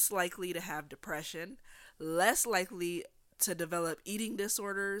 less likely to have depression, less likely to develop eating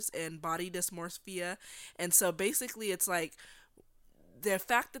disorders and body dysmorphia. And so basically it's like the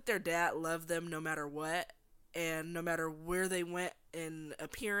fact that their dad loved them no matter what, and no matter where they went in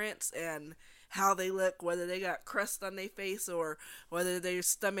appearance and how they look, whether they got crust on their face or whether their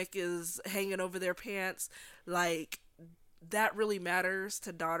stomach is hanging over their pants, like that really matters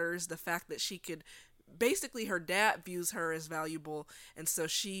to daughters. The fact that she could basically, her dad views her as valuable, and so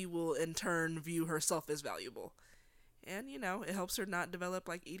she will in turn view herself as valuable. And it helps her not develop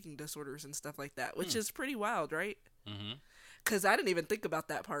like eating disorders and stuff like that, which is pretty wild, right? Mm-hmm. Because I didn't even think about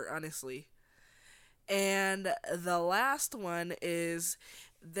that part, honestly. And the last one is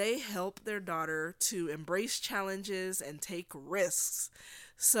they help their daughter to embrace challenges and take risks.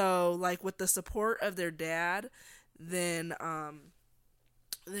 So, like with the support of their dad, then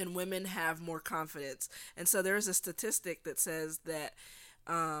women have more confidence. And so there's a statistic that says that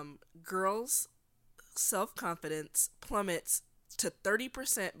girls' self-confidence plummets to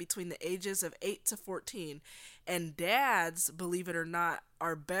 30% between the ages of 8 to 14, and dads, believe it or not,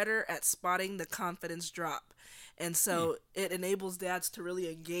 are better at spotting the confidence drop. And so it enables dads to really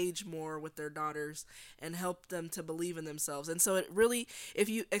engage more with their daughters and help them to believe in themselves. And so it really,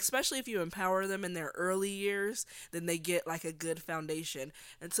 especially if you empower them in their early years, then they get like a good foundation.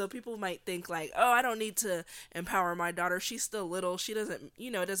 And so people might think like, oh, I don't need to empower my daughter. She's still little. She doesn't,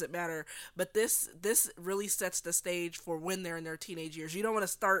 it doesn't matter. But this really sets the stage for when they're in their teenage years. You don't want to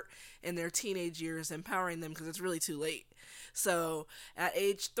start in their teenage years empowering them because it's really too late. So at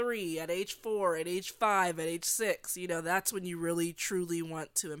age 3, at age 4, at age 5, at age 6, that's when you really truly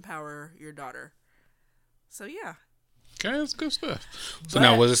want to empower your daughter. So yeah. Okay, that's good stuff. So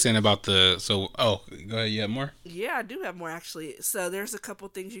now what's it saying about go ahead, you have more? Yeah, I do have more actually. So there's a couple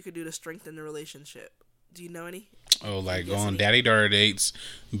things you could do to strengthen the relationship. Do you know any? Oh, like go on daddy-daughter dates,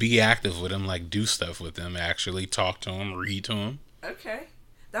 be active with them, like do stuff with them, actually talk to them, read to them. Okay.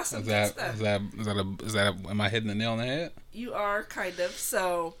 That's some good stuff. Is that am I hitting the nail on the head? You are, kind of.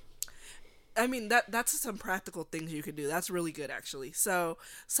 So, I mean, that's some practical things you could do. That's really good, actually. So,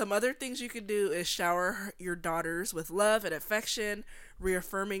 some other things you could do is shower your daughters with love and affection,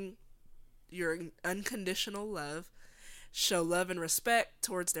 reaffirming your unconditional love. Show love and respect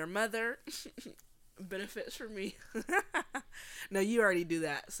towards their mother. Benefits for me. No, you already do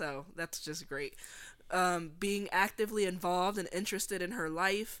that, so that's just great. Being actively involved and interested in her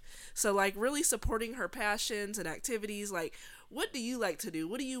life. So like really supporting her passions and activities. Like, what do you like to do?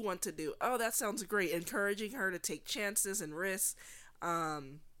 What do you want to do? Oh, that sounds great. Encouraging her to take chances and risks.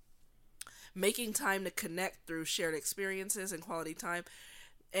 Making time to connect through shared experiences and quality time.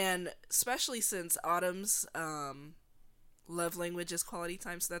 And especially since Autumn's love language is quality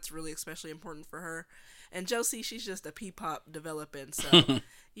time, so that's really especially important for her. And Josie, she's just a P-pop developing, so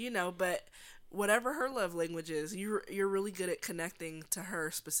but whatever her love language is, you're really good at connecting to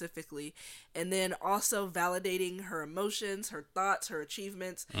her specifically, and then also validating her emotions, her thoughts, her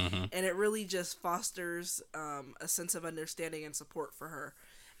achievements, and it really just fosters a sense of understanding and support for her.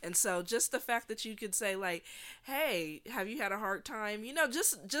 And so just the fact that you could say like, hey, have you had a hard time?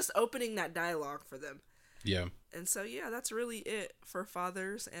 Just opening that dialogue for them. Yeah. And so, yeah, that's really it for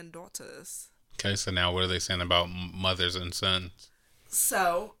fathers and daughters. Okay, so now what are they saying about mothers and sons?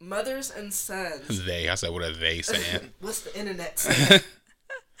 So, mothers and sons. I said, what are they saying? What's the internet saying?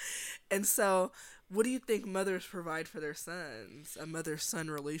 And so, what do you think mothers provide for their sons? A mother-son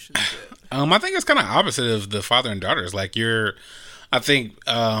relationship? I think it's kind of opposite of the father and daughters. Like I think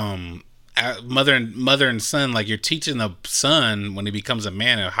mother and son, like you're teaching the son when he becomes a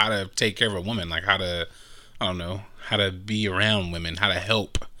man how to take care of a woman, like how to be around women, how to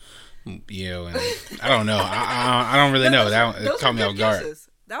help. And I don't know. I don't really know. It caught me off guard.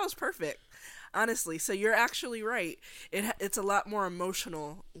 That was perfect, honestly. So you're actually right. It's a lot more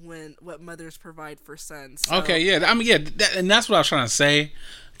emotional when what mothers provide for sons. So. Okay, yeah. I mean, and that's what I was trying to say.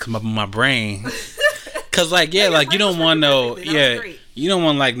 Come up in my brain. Cause like you don't want you don't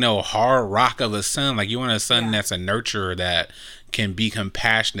want like no hard rock of a son. Like you want a son that's a nurturer that can be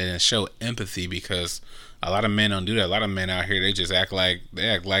compassionate and show empathy, because a lot of men don't do that. A lot of men out here, they just act like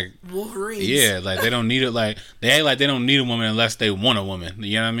Wolverines. Yeah, like they don't need it. Like they act like they don't need a woman unless they want a woman.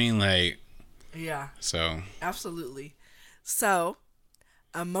 You know what I mean? Like, yeah. So absolutely. So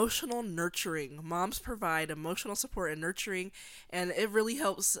Emotional nurturing. Moms provide emotional support and nurturing, and it really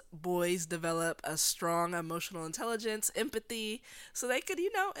helps boys develop a strong emotional intelligence, empathy, so they could,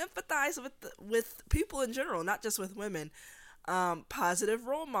 empathize with people in general, not just with women. Positive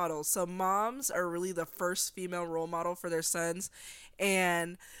role models. So moms are really the first female role model for their sons,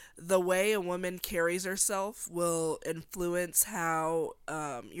 and the way a woman carries herself will influence how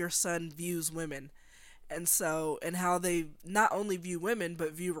your son views women, and how they not only view women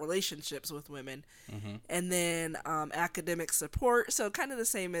but view relationships with women. And then academic support, so kind of the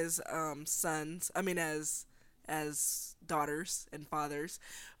same as sons, I mean as daughters and fathers,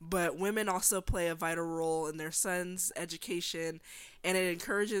 but women also play a vital role in their sons' education, and it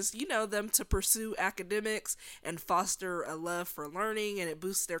encourages them to pursue academics and foster a love for learning, and it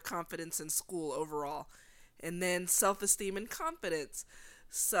boosts their confidence in school overall. And then self-esteem and confidence.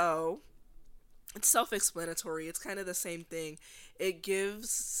 So it's self-explanatory. It's kind of the same thing. It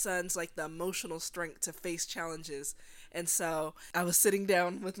gives sons like the emotional strength to face challenges. And so I was sitting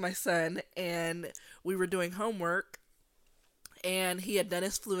down with my son and we were doing homework, and he had done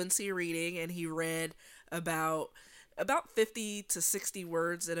his fluency reading, and he read about 50 to 60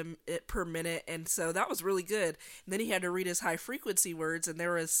 words per minute, and so that was really good. And then he had to read his high frequency words, and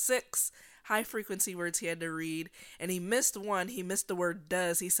there was 6 high frequency words he had to read, and he missed one. He missed the word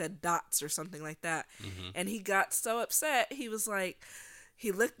does. He said dots or something like that. And he got so upset. He was like,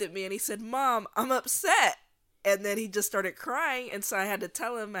 he looked at me and he said, "Mom, I'm upset." And then he just started crying, and so I had to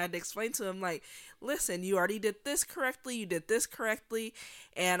tell him, I had to explain to him, like, listen, you already did this correctly, you did this correctly,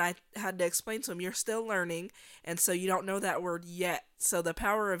 and I had to explain to him, you're still learning, and so you don't know that word yet. So the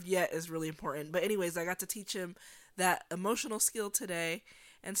power of yet is really important. But anyways, I got to teach him that emotional skill today,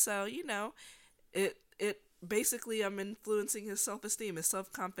 and so, it basically, I'm influencing his self-esteem, his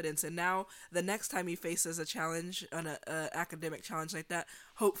self-confidence, and now the next time he faces a challenge, an academic challenge like that,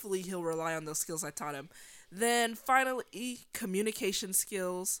 hopefully he'll rely on those skills I taught him. Then finally, communication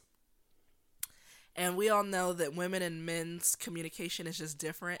skills. And we all know that women and men's communication is just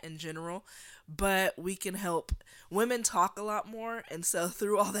different in general, but we can help. Women talk a lot more, and so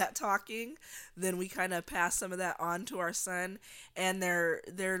through all that talking, then we kind of pass some of that on to our son, and they're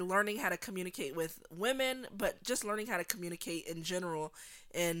learning how to communicate with women, but just learning how to communicate in general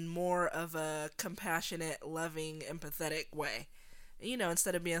in more of a compassionate, loving, empathetic way,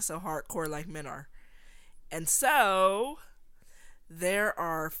 instead of being so hardcore like men are. And so there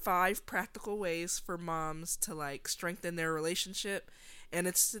are 5 practical ways for moms to strengthen their relationship, and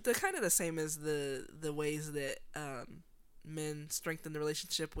it's kind of the same as the ways that men strengthen the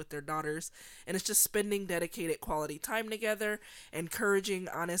relationship with their daughters. And it's just spending dedicated quality time together, encouraging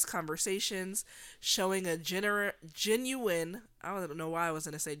honest conversations, showing a genuine, I don't know why I was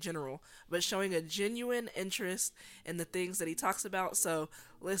going to say general, but showing a genuine interest in the things that he talks about. So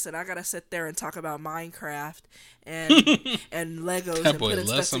listen, I gotta sit there and talk about Minecraft and and Legos That and boy put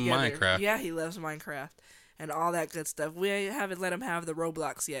loves stuff some together. Minecraft. Yeah, he loves Minecraft and all that good stuff. We haven't let him have the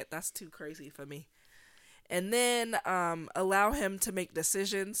Roblox yet. That's too crazy for me. And then allow him to make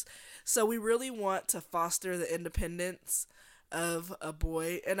decisions. So we really want to foster the independence of a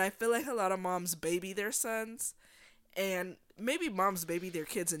boy, and I feel like a lot of moms baby their sons, and maybe moms baby their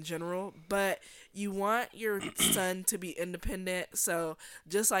kids in general, but you want your son to be independent. So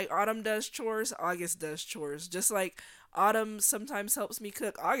just like Autumn does chores, August does chores. Just like Autumn sometimes helps me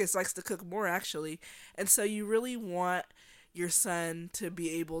cook, August likes to cook more actually. And so you really want your son to be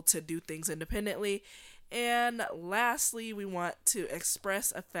able to do things independently. And lastly, we want to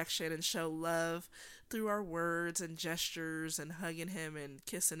express affection and show love through our words and gestures and hugging him and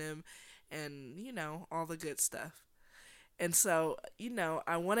kissing him and, all the good stuff. And so,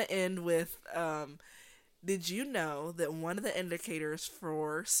 I want to end with, did you know that one of the indicators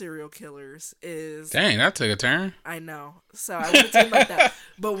for serial killers is... Dang, that took a turn. I know. So I want to talk about that.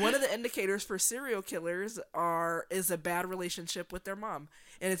 But one of the indicators for serial killers is a bad relationship with their mom.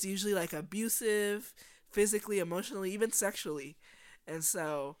 And it's usually abusive, physically, emotionally, even sexually. And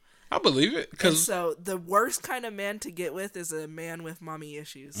so... I believe it. So the worst kind of man to get with is a man with mommy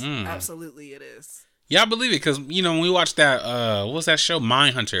issues. Absolutely it is. Yeah, I believe it because, when we watched that, what was that show?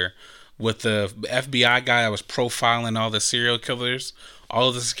 Mindhunter, with the FBI guy that was profiling all the serial killers. All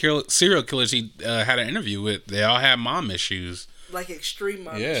of the serial killers he had an interview with, they all had mom issues. Extreme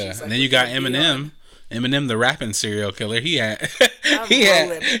mom Yeah, issues. and then you got Eminem. Eminem, the rapping serial killer, he had he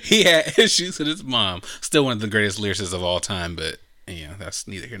had issues with his mom. Still one of the greatest lyricists of all time, but that's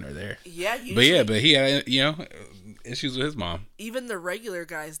neither here nor there. Yeah, but he had issues with his mom. Even the regular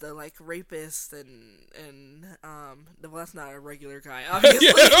guys, the like rapists well, that's not a regular guy, obviously.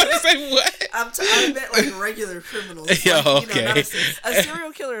 Yeah, I was say what? I meant like regular criminals. Yeah, like, okay. Not a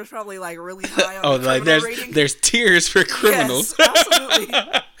serial killer is probably like really high on the like criminal rating. there's tiers for criminals. Yes, absolutely.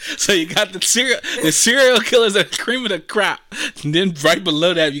 So you got the serial killers are the cream of the crop. And then right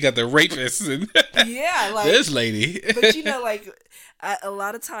below that you got the rapists and yeah, like this lady. But like a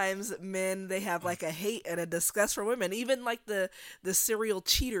lot of times men, they have like a hate and a disgust for women, even like the serial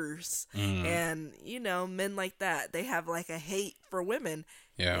cheaters and men like that, they have like a hate for women.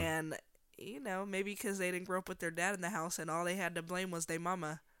 Yeah. And maybe because they didn't grow up with their dad in the house and all they had to blame was their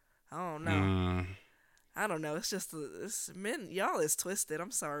mama. I don't know. I don't know. It's just men. Y'all is twisted.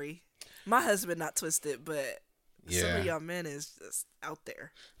 I'm sorry. My husband not twisted, but some of y'all men is just out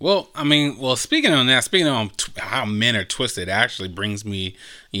there. Well, speaking on how men are twisted, actually brings me,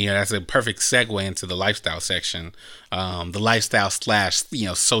 that's a perfect segue into the lifestyle section. The lifestyle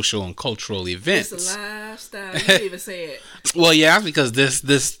 / social and cultural events. It's a lifestyle. You didn't even say it. Well, yeah, that's because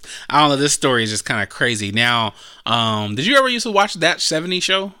this I don't know, this story is just kind of crazy. Now, did you ever used to watch that 70s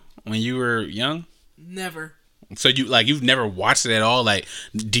show when you were young? Never. So you've never watched it at all? Like,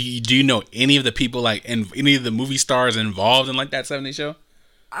 do you know any of the people like and any of the movie stars involved in like that 70s show?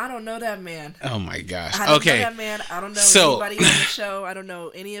 I don't know that man. Oh my gosh. I don't know that man. I don't know anybody on the show. I don't know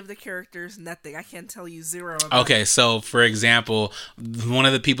any of the characters. Nothing. I can't tell you zero about it. So for example, one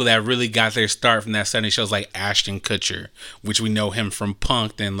of the people that really got their start from that 70s show is like Ashton Kutcher, which we know him from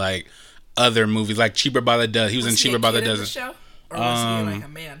Punk'd and like other movies like Cheaper by the Dozen. He was in Cheaper by the Dozen. Show? Or was he like a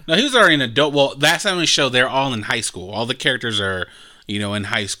man? No, he was already an adult. Well, that 70s show, they're all in high school. All the characters are, in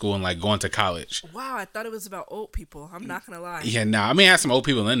high school and like going to college. Wow, I thought it was about old people. I'm not gonna lie. Yeah, I had some old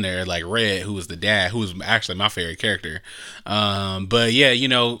people in there, like Red, who was the dad, who was actually my favorite character. But yeah,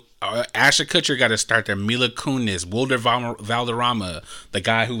 Ashton Kutcher got to start there. Mila Kunis, Wilder Valderrama, the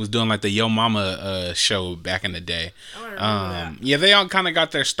guy who was doing like the Yo Mama show back in the day. I remember that. Yeah, they all kind of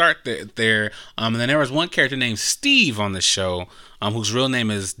got their start there. And then there was one character named Steve on the show, whose real name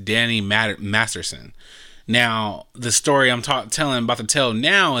is Danny Masterson. Now, the story I'm about to tell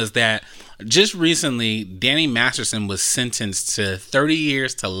now is that just recently, Danny Masterson was sentenced to 30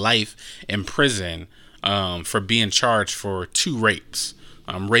 years to life in prison for being charged for 2 rapes.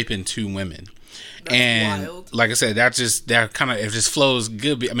 Raping 2 women. That's and wild. Like I said, it just flows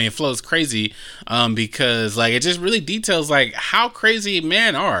good. I mean, it flows crazy because like it just really details like how crazy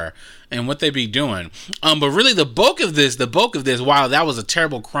men are and what they be doing. But really the bulk of this, wow, that was a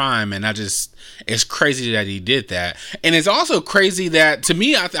terrible crime, and it's crazy that he did that. And it's also crazy that, to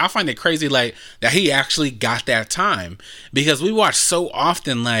me, I find it crazy like that he actually got that time, because we watch so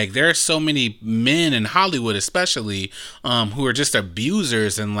often, like there are so many men in Hollywood especially who are just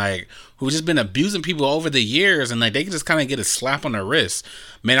abusers and like who just been abusing people over the years, and like they can just kind of get a slap on the wrist.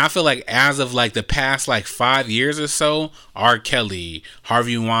 Man, I feel like as of like the past like 5 years or so, R. Kelly,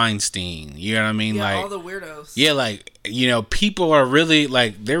 Harvey Weinstein, you know what I mean? Yeah, like all the weirdos. Yeah, like, people are really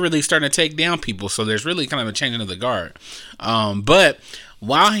like, they're really starting to take down people. So there's really kind of a changing of the guard. But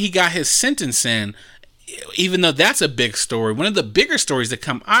while he got his sentence in, even though that's a big story, one of the bigger stories that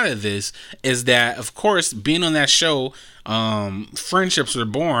come out of this is that, of course, being on that show, friendships were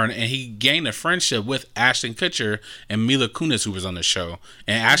born, and he gained a friendship with Ashton Kutcher and Mila Kunis, who was on the show.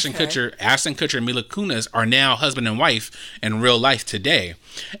 And Ashton Kutcher and Mila Kunis are now husband and wife in real life today.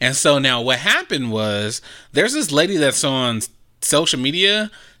 And so now what happened was, there's this lady that's on social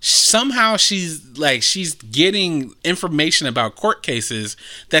media. Somehow she's getting information about court cases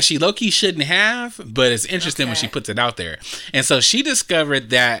that she low-key shouldn't have, but it's interesting when she puts it out there. And so she discovered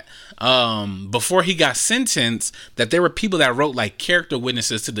that before he got sentenced, that there were people that wrote like character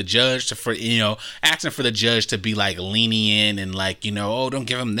witnesses to the judge asking for the judge to be like lenient and like, don't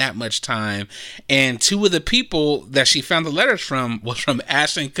give him that much time. And 2 of the people that she found the letters from was from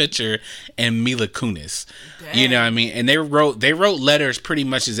Ashton Kutcher and Mila Kunis. Dang. You know what I mean? And they wrote letters pretty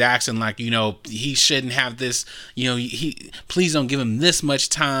much as asking like, he shouldn't have this, he please don't give him this much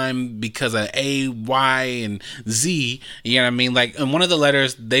time because of A, Y, and Z. You know what I mean? Like in one of the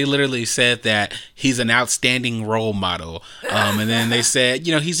letters, they literally said that he's an outstanding role model. And then they said,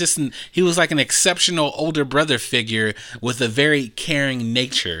 he was like an exceptional older brother figure with a very caring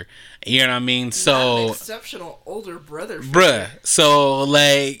nature. You know what I mean? So an exceptional older brother figure. Bruh. So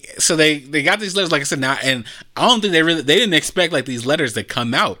they got these letters, like I said, now, and I don't think they didn't expect like these letters to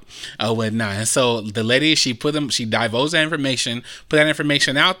come out whatnot. And so the lady, she divulged that information, put that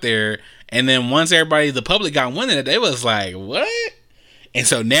information out there, and then once the public got wind of it, they was like, what? And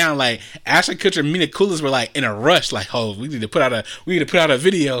so now, like, Ashton Kutcher and Mila Kunis were like in a rush, like, oh, we need to put out a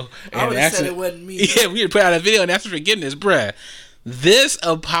video. I would have said it wasn't me. Yeah, we need to put out a video and ask for forgiveness, bruh. This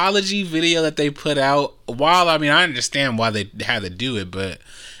apology video that they put out, while I mean I understand why they had to do it, but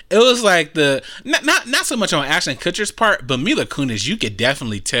it was like not so much on Ashton Kutcher's part, but Mila Kunis, you could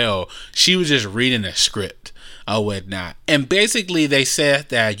definitely tell she was just reading a script or whatnot. And basically they said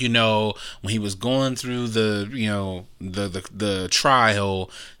that, when he was going through the trial,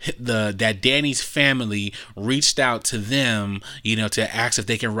 that Danny's family reached out to them, to ask if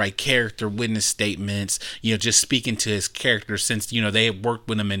they can write character witness statements, just speaking to his character, since, they had worked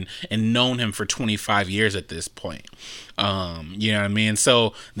with him and known him for 25 years at this point. You know what I mean?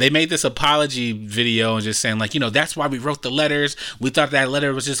 So they made this apology video and just saying, like, that's why we wrote the letters. We thought that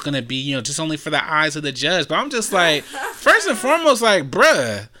letter was just going to be, just only for the eyes of the judge. But I'm just like, first and foremost, like,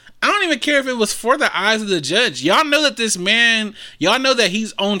 bruh, I don't even care if it was for the eyes of the judge. Y'all know that y'all know that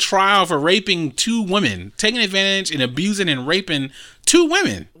he's on trial for raping 2 women, taking advantage and abusing and raping 2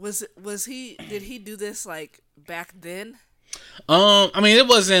 women. Did he do this like back then? I mean, it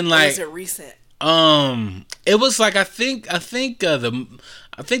wasn't like. Or is it recent? It was like I think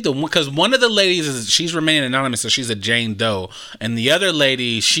the one, because one of the ladies she's remaining anonymous, so she's a Jane Doe, and the other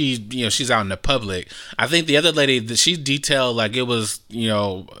lady she's out in the public. I think the other lady that she detailed, like, it was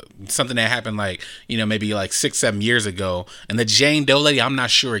something that happened like maybe like 6-7 years ago, and the Jane Doe lady, I'm not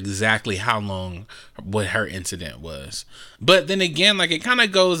sure exactly how long what her incident was, but then again, like, it kind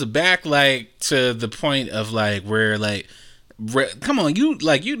of goes back like to the point of like where like. Come on,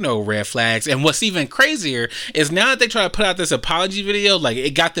 red flags. And what's even crazier is now that they try to put out this apology video, like,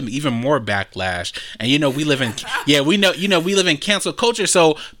 it got them even more backlash. And we live in we live in cancel culture,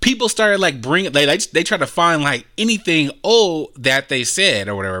 so people started like bringing they try to find like anything old that they said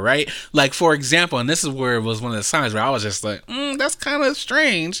or whatever, right? Like, for example, and this is where it was one of the signs where I was just like, that's kind of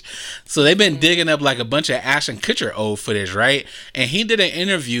strange. So they've been digging up like a bunch of Ashton Kutcher old footage, right? And he did an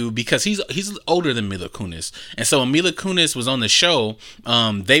interview because he's older than Mila Kunis, and so when Mila Kunis was on the show,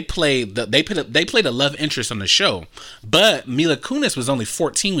 they played a love interest on the show, but Mila Kunis was only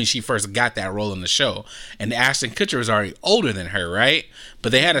 14 when she first got that role on the show, and Ashton Kutcher was already older than her, right?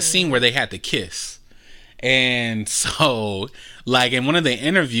 But they had a scene where they had to kiss. And so, like, in one of the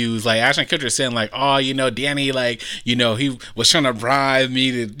interviews, like, Ashton Kutcher saying, like, oh, Danny, like, he was trying to bribe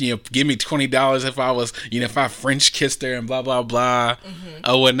me to, give me $20 if I was, if I French kissed her and blah, blah, blah,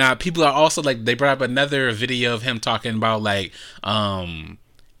 or whatnot. People are also, like, they brought up another video of him talking about, like,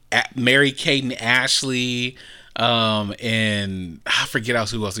 Mary-Kate and Ashley, and I forget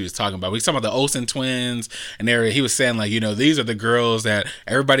who else he was talking about. We was talking about the Olsen twins, and he was saying, like, these are the girls that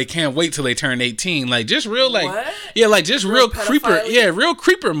everybody can't wait till they turn 18. Like, just real, like, what? Yeah, like, just real creeper, real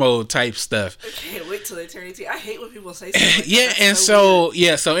creeper mode type stuff. I can't wait till they turn 18. I hate when people say stuff like yeah, that. And so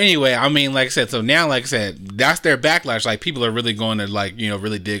anyway, I mean, like I said, so now, like I said, that's their backlash. Like, people are really going to, like,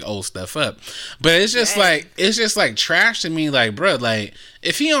 really dig old stuff up. But it's just like trash to me, like, bro, like,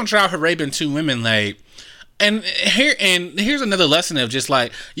 if he on trial for raping 2 women, like. And here's another lesson of just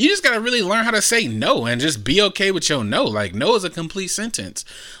like, you just gotta really learn how to say no and just be okay with your no. Like, no is a complete sentence.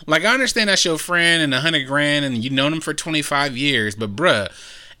 Like, I understand that's your friend and $100,000 and you've known him for 25 years, but bruh,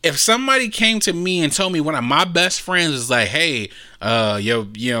 if somebody came to me and told me one of my best friends was like, hey, your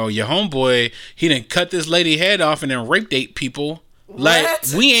homeboy, he done cut this lady head off and then raped 8 people. What? Like,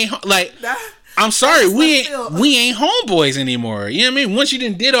 we ain't like. I'm sorry, we ain't homeboys anymore. You know what I mean? Once you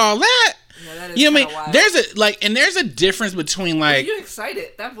done did all that. You know what I mean? Wild. There's a difference between, like. You excited?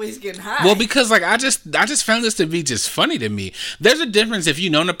 That boy's getting high. Well, because, like, I just found this to be just funny to me. There's a difference if you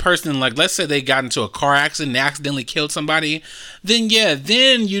know the person, like, let's say they got into a car accident and accidentally killed somebody. Then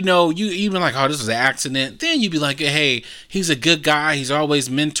you even like, oh, this was an accident. Then you'd be like, hey, he's a good guy. He's always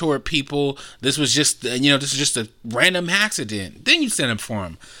mentored people. This was just a random accident. Then you send him for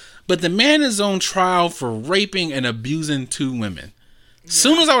him. But the man is on trial for raping and abusing 2 women. Yeah.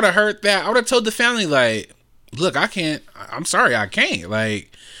 Soon as I would have heard that, I would have told the family, like, look, I'm sorry, I can't.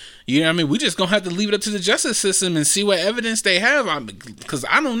 Like, you know what I mean? We just gonna have to leave it up to the justice system and see what evidence they have. Because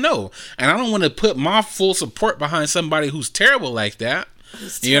I don't know. And I don't want to put my full support behind somebody who's terrible like that.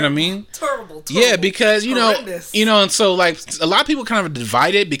 You know what I mean? Terrible. Yeah, because horrendous. And so, like, a lot of people kind of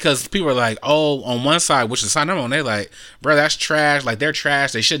divided because people are like, oh, on one side, which is side I'm on, they're like, bro, that's trash. Like, they're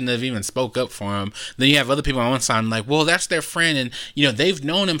trash. They shouldn't have even spoke up for him. Then you have other people on one side like, well, that's their friend, and they've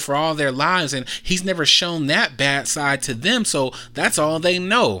known him for all their lives, and he's never shown that bad side to them, so that's all they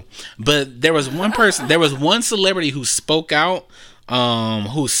know. But there was one celebrity who spoke out,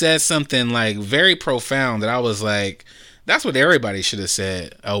 who said something like very profound that I was like, That's what everybody should have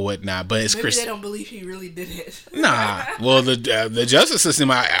said or whatnot. But it's Maybe they don't believe he really did it. Nah. Well, the justice system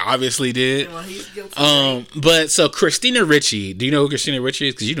obviously did. Well, he's guilty. But so Christina Ricci, do you know who Christina Ricci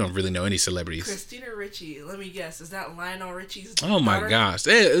is? Because you don't really know any celebrities. Christina Ricci. Let me guess. Is that Lionel Richie's Oh my daughter? gosh!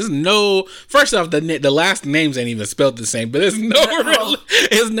 There's no. First off, the last names ain't even spelled the same, but there's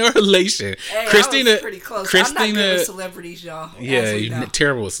there's no relation. Hey, Christina, I was pretty close. Christina, I'm not good with celebrities, y'all. Yeah, you're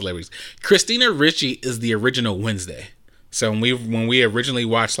terrible with celebrities. Christina Ricci is the original Wednesday. So when we originally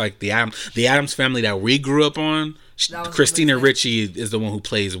watched like the Addams Family that we grew up on, Christina Ricci is the one who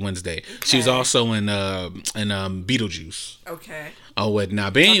plays Wednesday. Okay. She was also in Beetlejuice. Okay. Oh,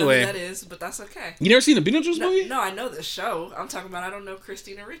 whatnot. But anyway, I don't know who that is, but that's okay. You never seen the Beetlejuice movie? No, I know the show. I'm talking about I don't know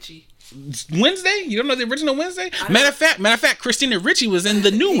Christina Ricci. Wednesday? You don't know the original Wednesday? Matter of fact, Christina Ricci was in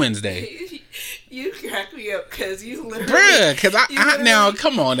the new Wednesday. You crack me up because you literally... Bruh, because now,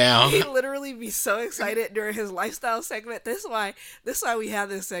 come on now. He literally be so excited during his lifestyle segment. This is why we have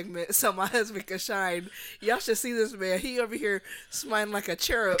this segment, so my husband can shine. Y'all should see this man. He over here smiling like a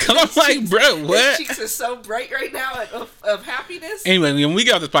cherub. Cause I'm like, bro, what? His cheeks are so bright right now of happiness. Anyway, when we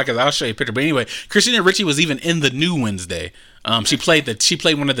get off this podcast, I'll show you a picture. But anyway, Christina Ricci was even in the new Wednesday. She played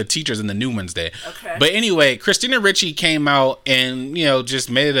one of the teachers in the new Wednesday. Okay. But anyway, Christina Ricci came out and, just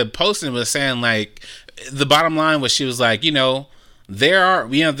made a post and was saying like, the bottom line was, she was like, there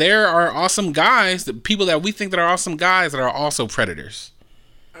are awesome guys, the people that we think that are awesome guys that are also predators.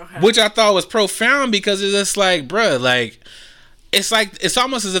 Okay. Which I thought was profound because it's just like, bruh, like, it's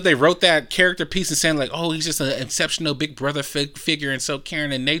almost as if they wrote that character piece and saying like, oh, he's just an exceptional big brother figure and so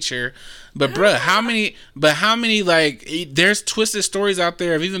caring in nature. But bruh, how many like, there's twisted stories out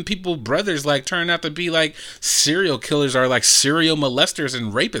there of even brothers like turning out to be like serial killers or like serial molesters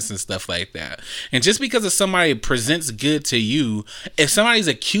and rapists and stuff like that. And just because if somebody presents good to you, if somebody's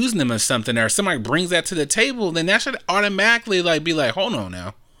accusing them of something or somebody brings that to the table, then that should automatically like be like, hold on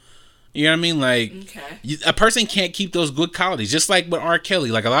now. You know what I mean? Like, okay. A person can't keep those good qualities. Just like with R. Kelly.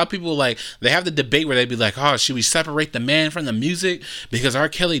 Like, a lot of people, like, they have the debate where they'd be like, oh, should we separate the man from the music? Because R.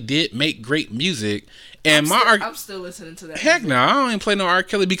 Kelly did make great music. And I'm still listening to that. Heck no, I don't even play no R.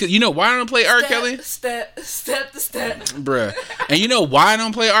 Kelly because, you know why I don't play R. Kelly? Step. Bruh. And you know why I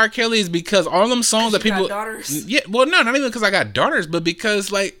don't play R. Kelly is because all them songs that people... got daughters? Yeah, well, no, not even because I got daughters, but because,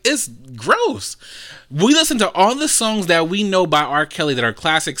 like, it's gross. We listen to all the songs that we know by R. Kelly that are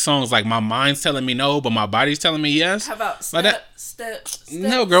classic songs, like My Mind's Telling Me No, but My Body's Telling Me Yes. How about Step?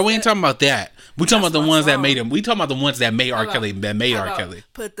 No, girl, we ain't talking about that. We talking about the ones that made him. We talking about the ones that made R. Kelly. That made R. Kelly.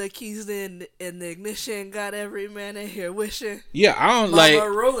 Put the keys in the ignition. Got every man in here wishing. Yeah, I don't like.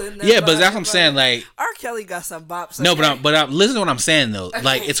 Rolling, yeah, but that's what I'm saying. Like R. Kelly got some bops. No, but listen to what I'm saying though.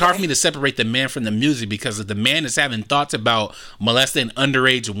 Like it's hard for me to separate the man from the music because if the man is having thoughts about molesting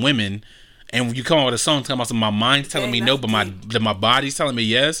underage women. And when you come out with a song talking about my mind's telling me no, but my body's telling me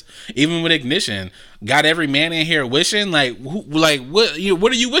yes. Even with Ignition, got every man in here wishing. Like, what are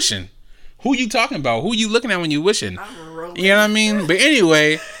you wishing? Who you talking about? Who you looking at when you wishing? You know what I mean? But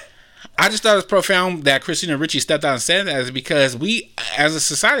anyway, I just thought it was profound that Christina Ricci stepped out and said that, is because we, as a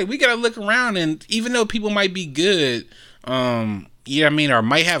society, we gotta look around, and even though people might be good, you know what I mean, or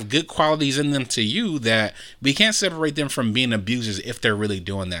might have good qualities in them to you, that we can't separate them from being abusers if they're really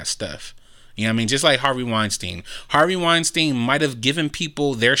doing that stuff. You know what I mean? Just like Harvey Weinstein. Harvey Weinstein might have given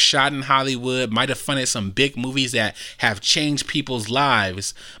people their shot in Hollywood, might have funded some big movies that have changed people's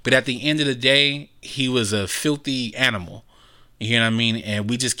lives, but at the end of the day, he was a filthy animal. You know what I mean? And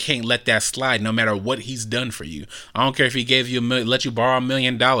we just can't let that slide no matter what he's done for you. I don't care if he gave you let you borrow $1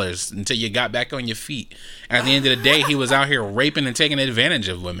 million until you got back on your feet. At the end of the day, he was out here raping and taking advantage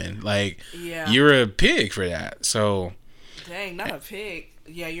of women. Like, you're a pig for that. So... Dang, not a pig.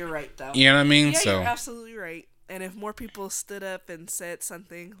 Yeah, you're right, though. You know what I mean? Yeah, you're absolutely right. And if more people stood up and said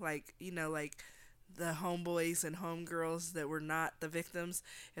something like, like the homeboys and homegirls that were not the victims,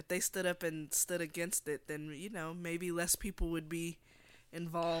 if they stood up and stood against it, then, maybe less people would be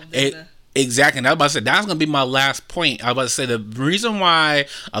involved in Exactly. And I was about to say, that's going to be my last point. I was about to say, the reason why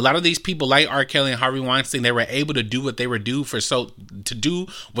a lot of these people like R. Kelly and Harvey Weinstein, they were able to do what they were doing for so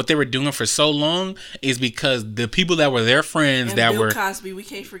long is because the people that were their friends, and that Bill were Cosby, we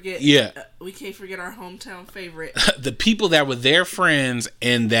can't forget. Yeah. We can't forget our hometown favorite. The people that were their friends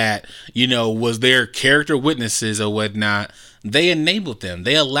and that, was their character witnesses or whatnot, they enabled them.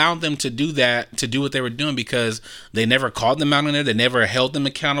 They allowed them to do that, to do what they were doing, because they never called them out on it. They never held them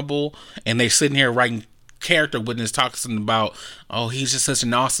accountable. And they're sitting here writing character witness talking about, oh, he's just such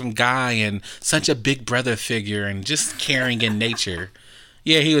an awesome guy and such a big brother figure and just caring in nature.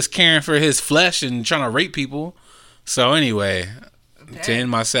 Yeah, he was caring for his flesh and trying to rape people. So anyway, to end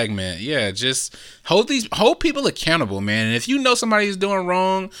my segment. Yeah, just hold people accountable, man. And if you know somebody's doing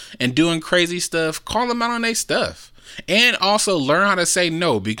wrong and doing crazy stuff, call them out on their stuff. And also learn how to say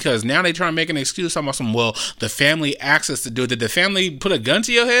no, because now they try to make an excuse about some, well, the family asked us to do it. Did the family put a gun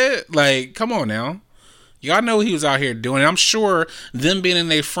to your head? Like, come on now. Y'all know what he was out here doing. I'm sure them being in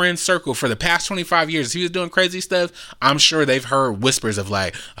their friend circle for the past 25 years, he was doing crazy stuff. I'm sure they've heard whispers of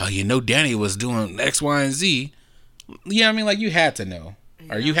like, oh, Danny was doing X, Y, and Z. You know what I mean? Like, you had to know.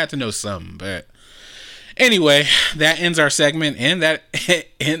 Yeah. Or you had to know something. But anyway, that ends our segment and that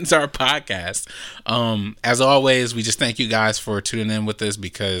ends our podcast. As always, we just thank you guys for tuning in with us,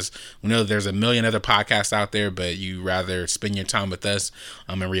 because we know there's a million other podcasts out there, but you rather spend your time with us,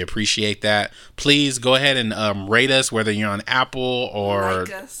 and we appreciate that. Please go ahead and rate us, whether you're on Apple or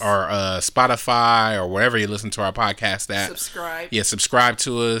Spotify or wherever you listen to our podcast at. Subscribe. Yeah, subscribe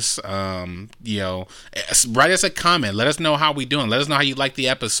to us. Write us a comment. Let us know how we doing. Let us know how you like the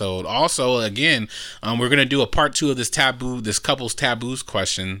episode. Also, again, we're gonna do a part 2 of this couples taboos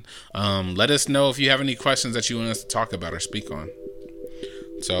question. Let us know if you have any questions that you want us to talk about or speak on.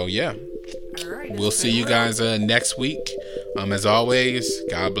 So yeah, all right, we'll see you guys next week. As always,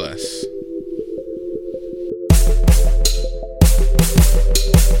 God bless.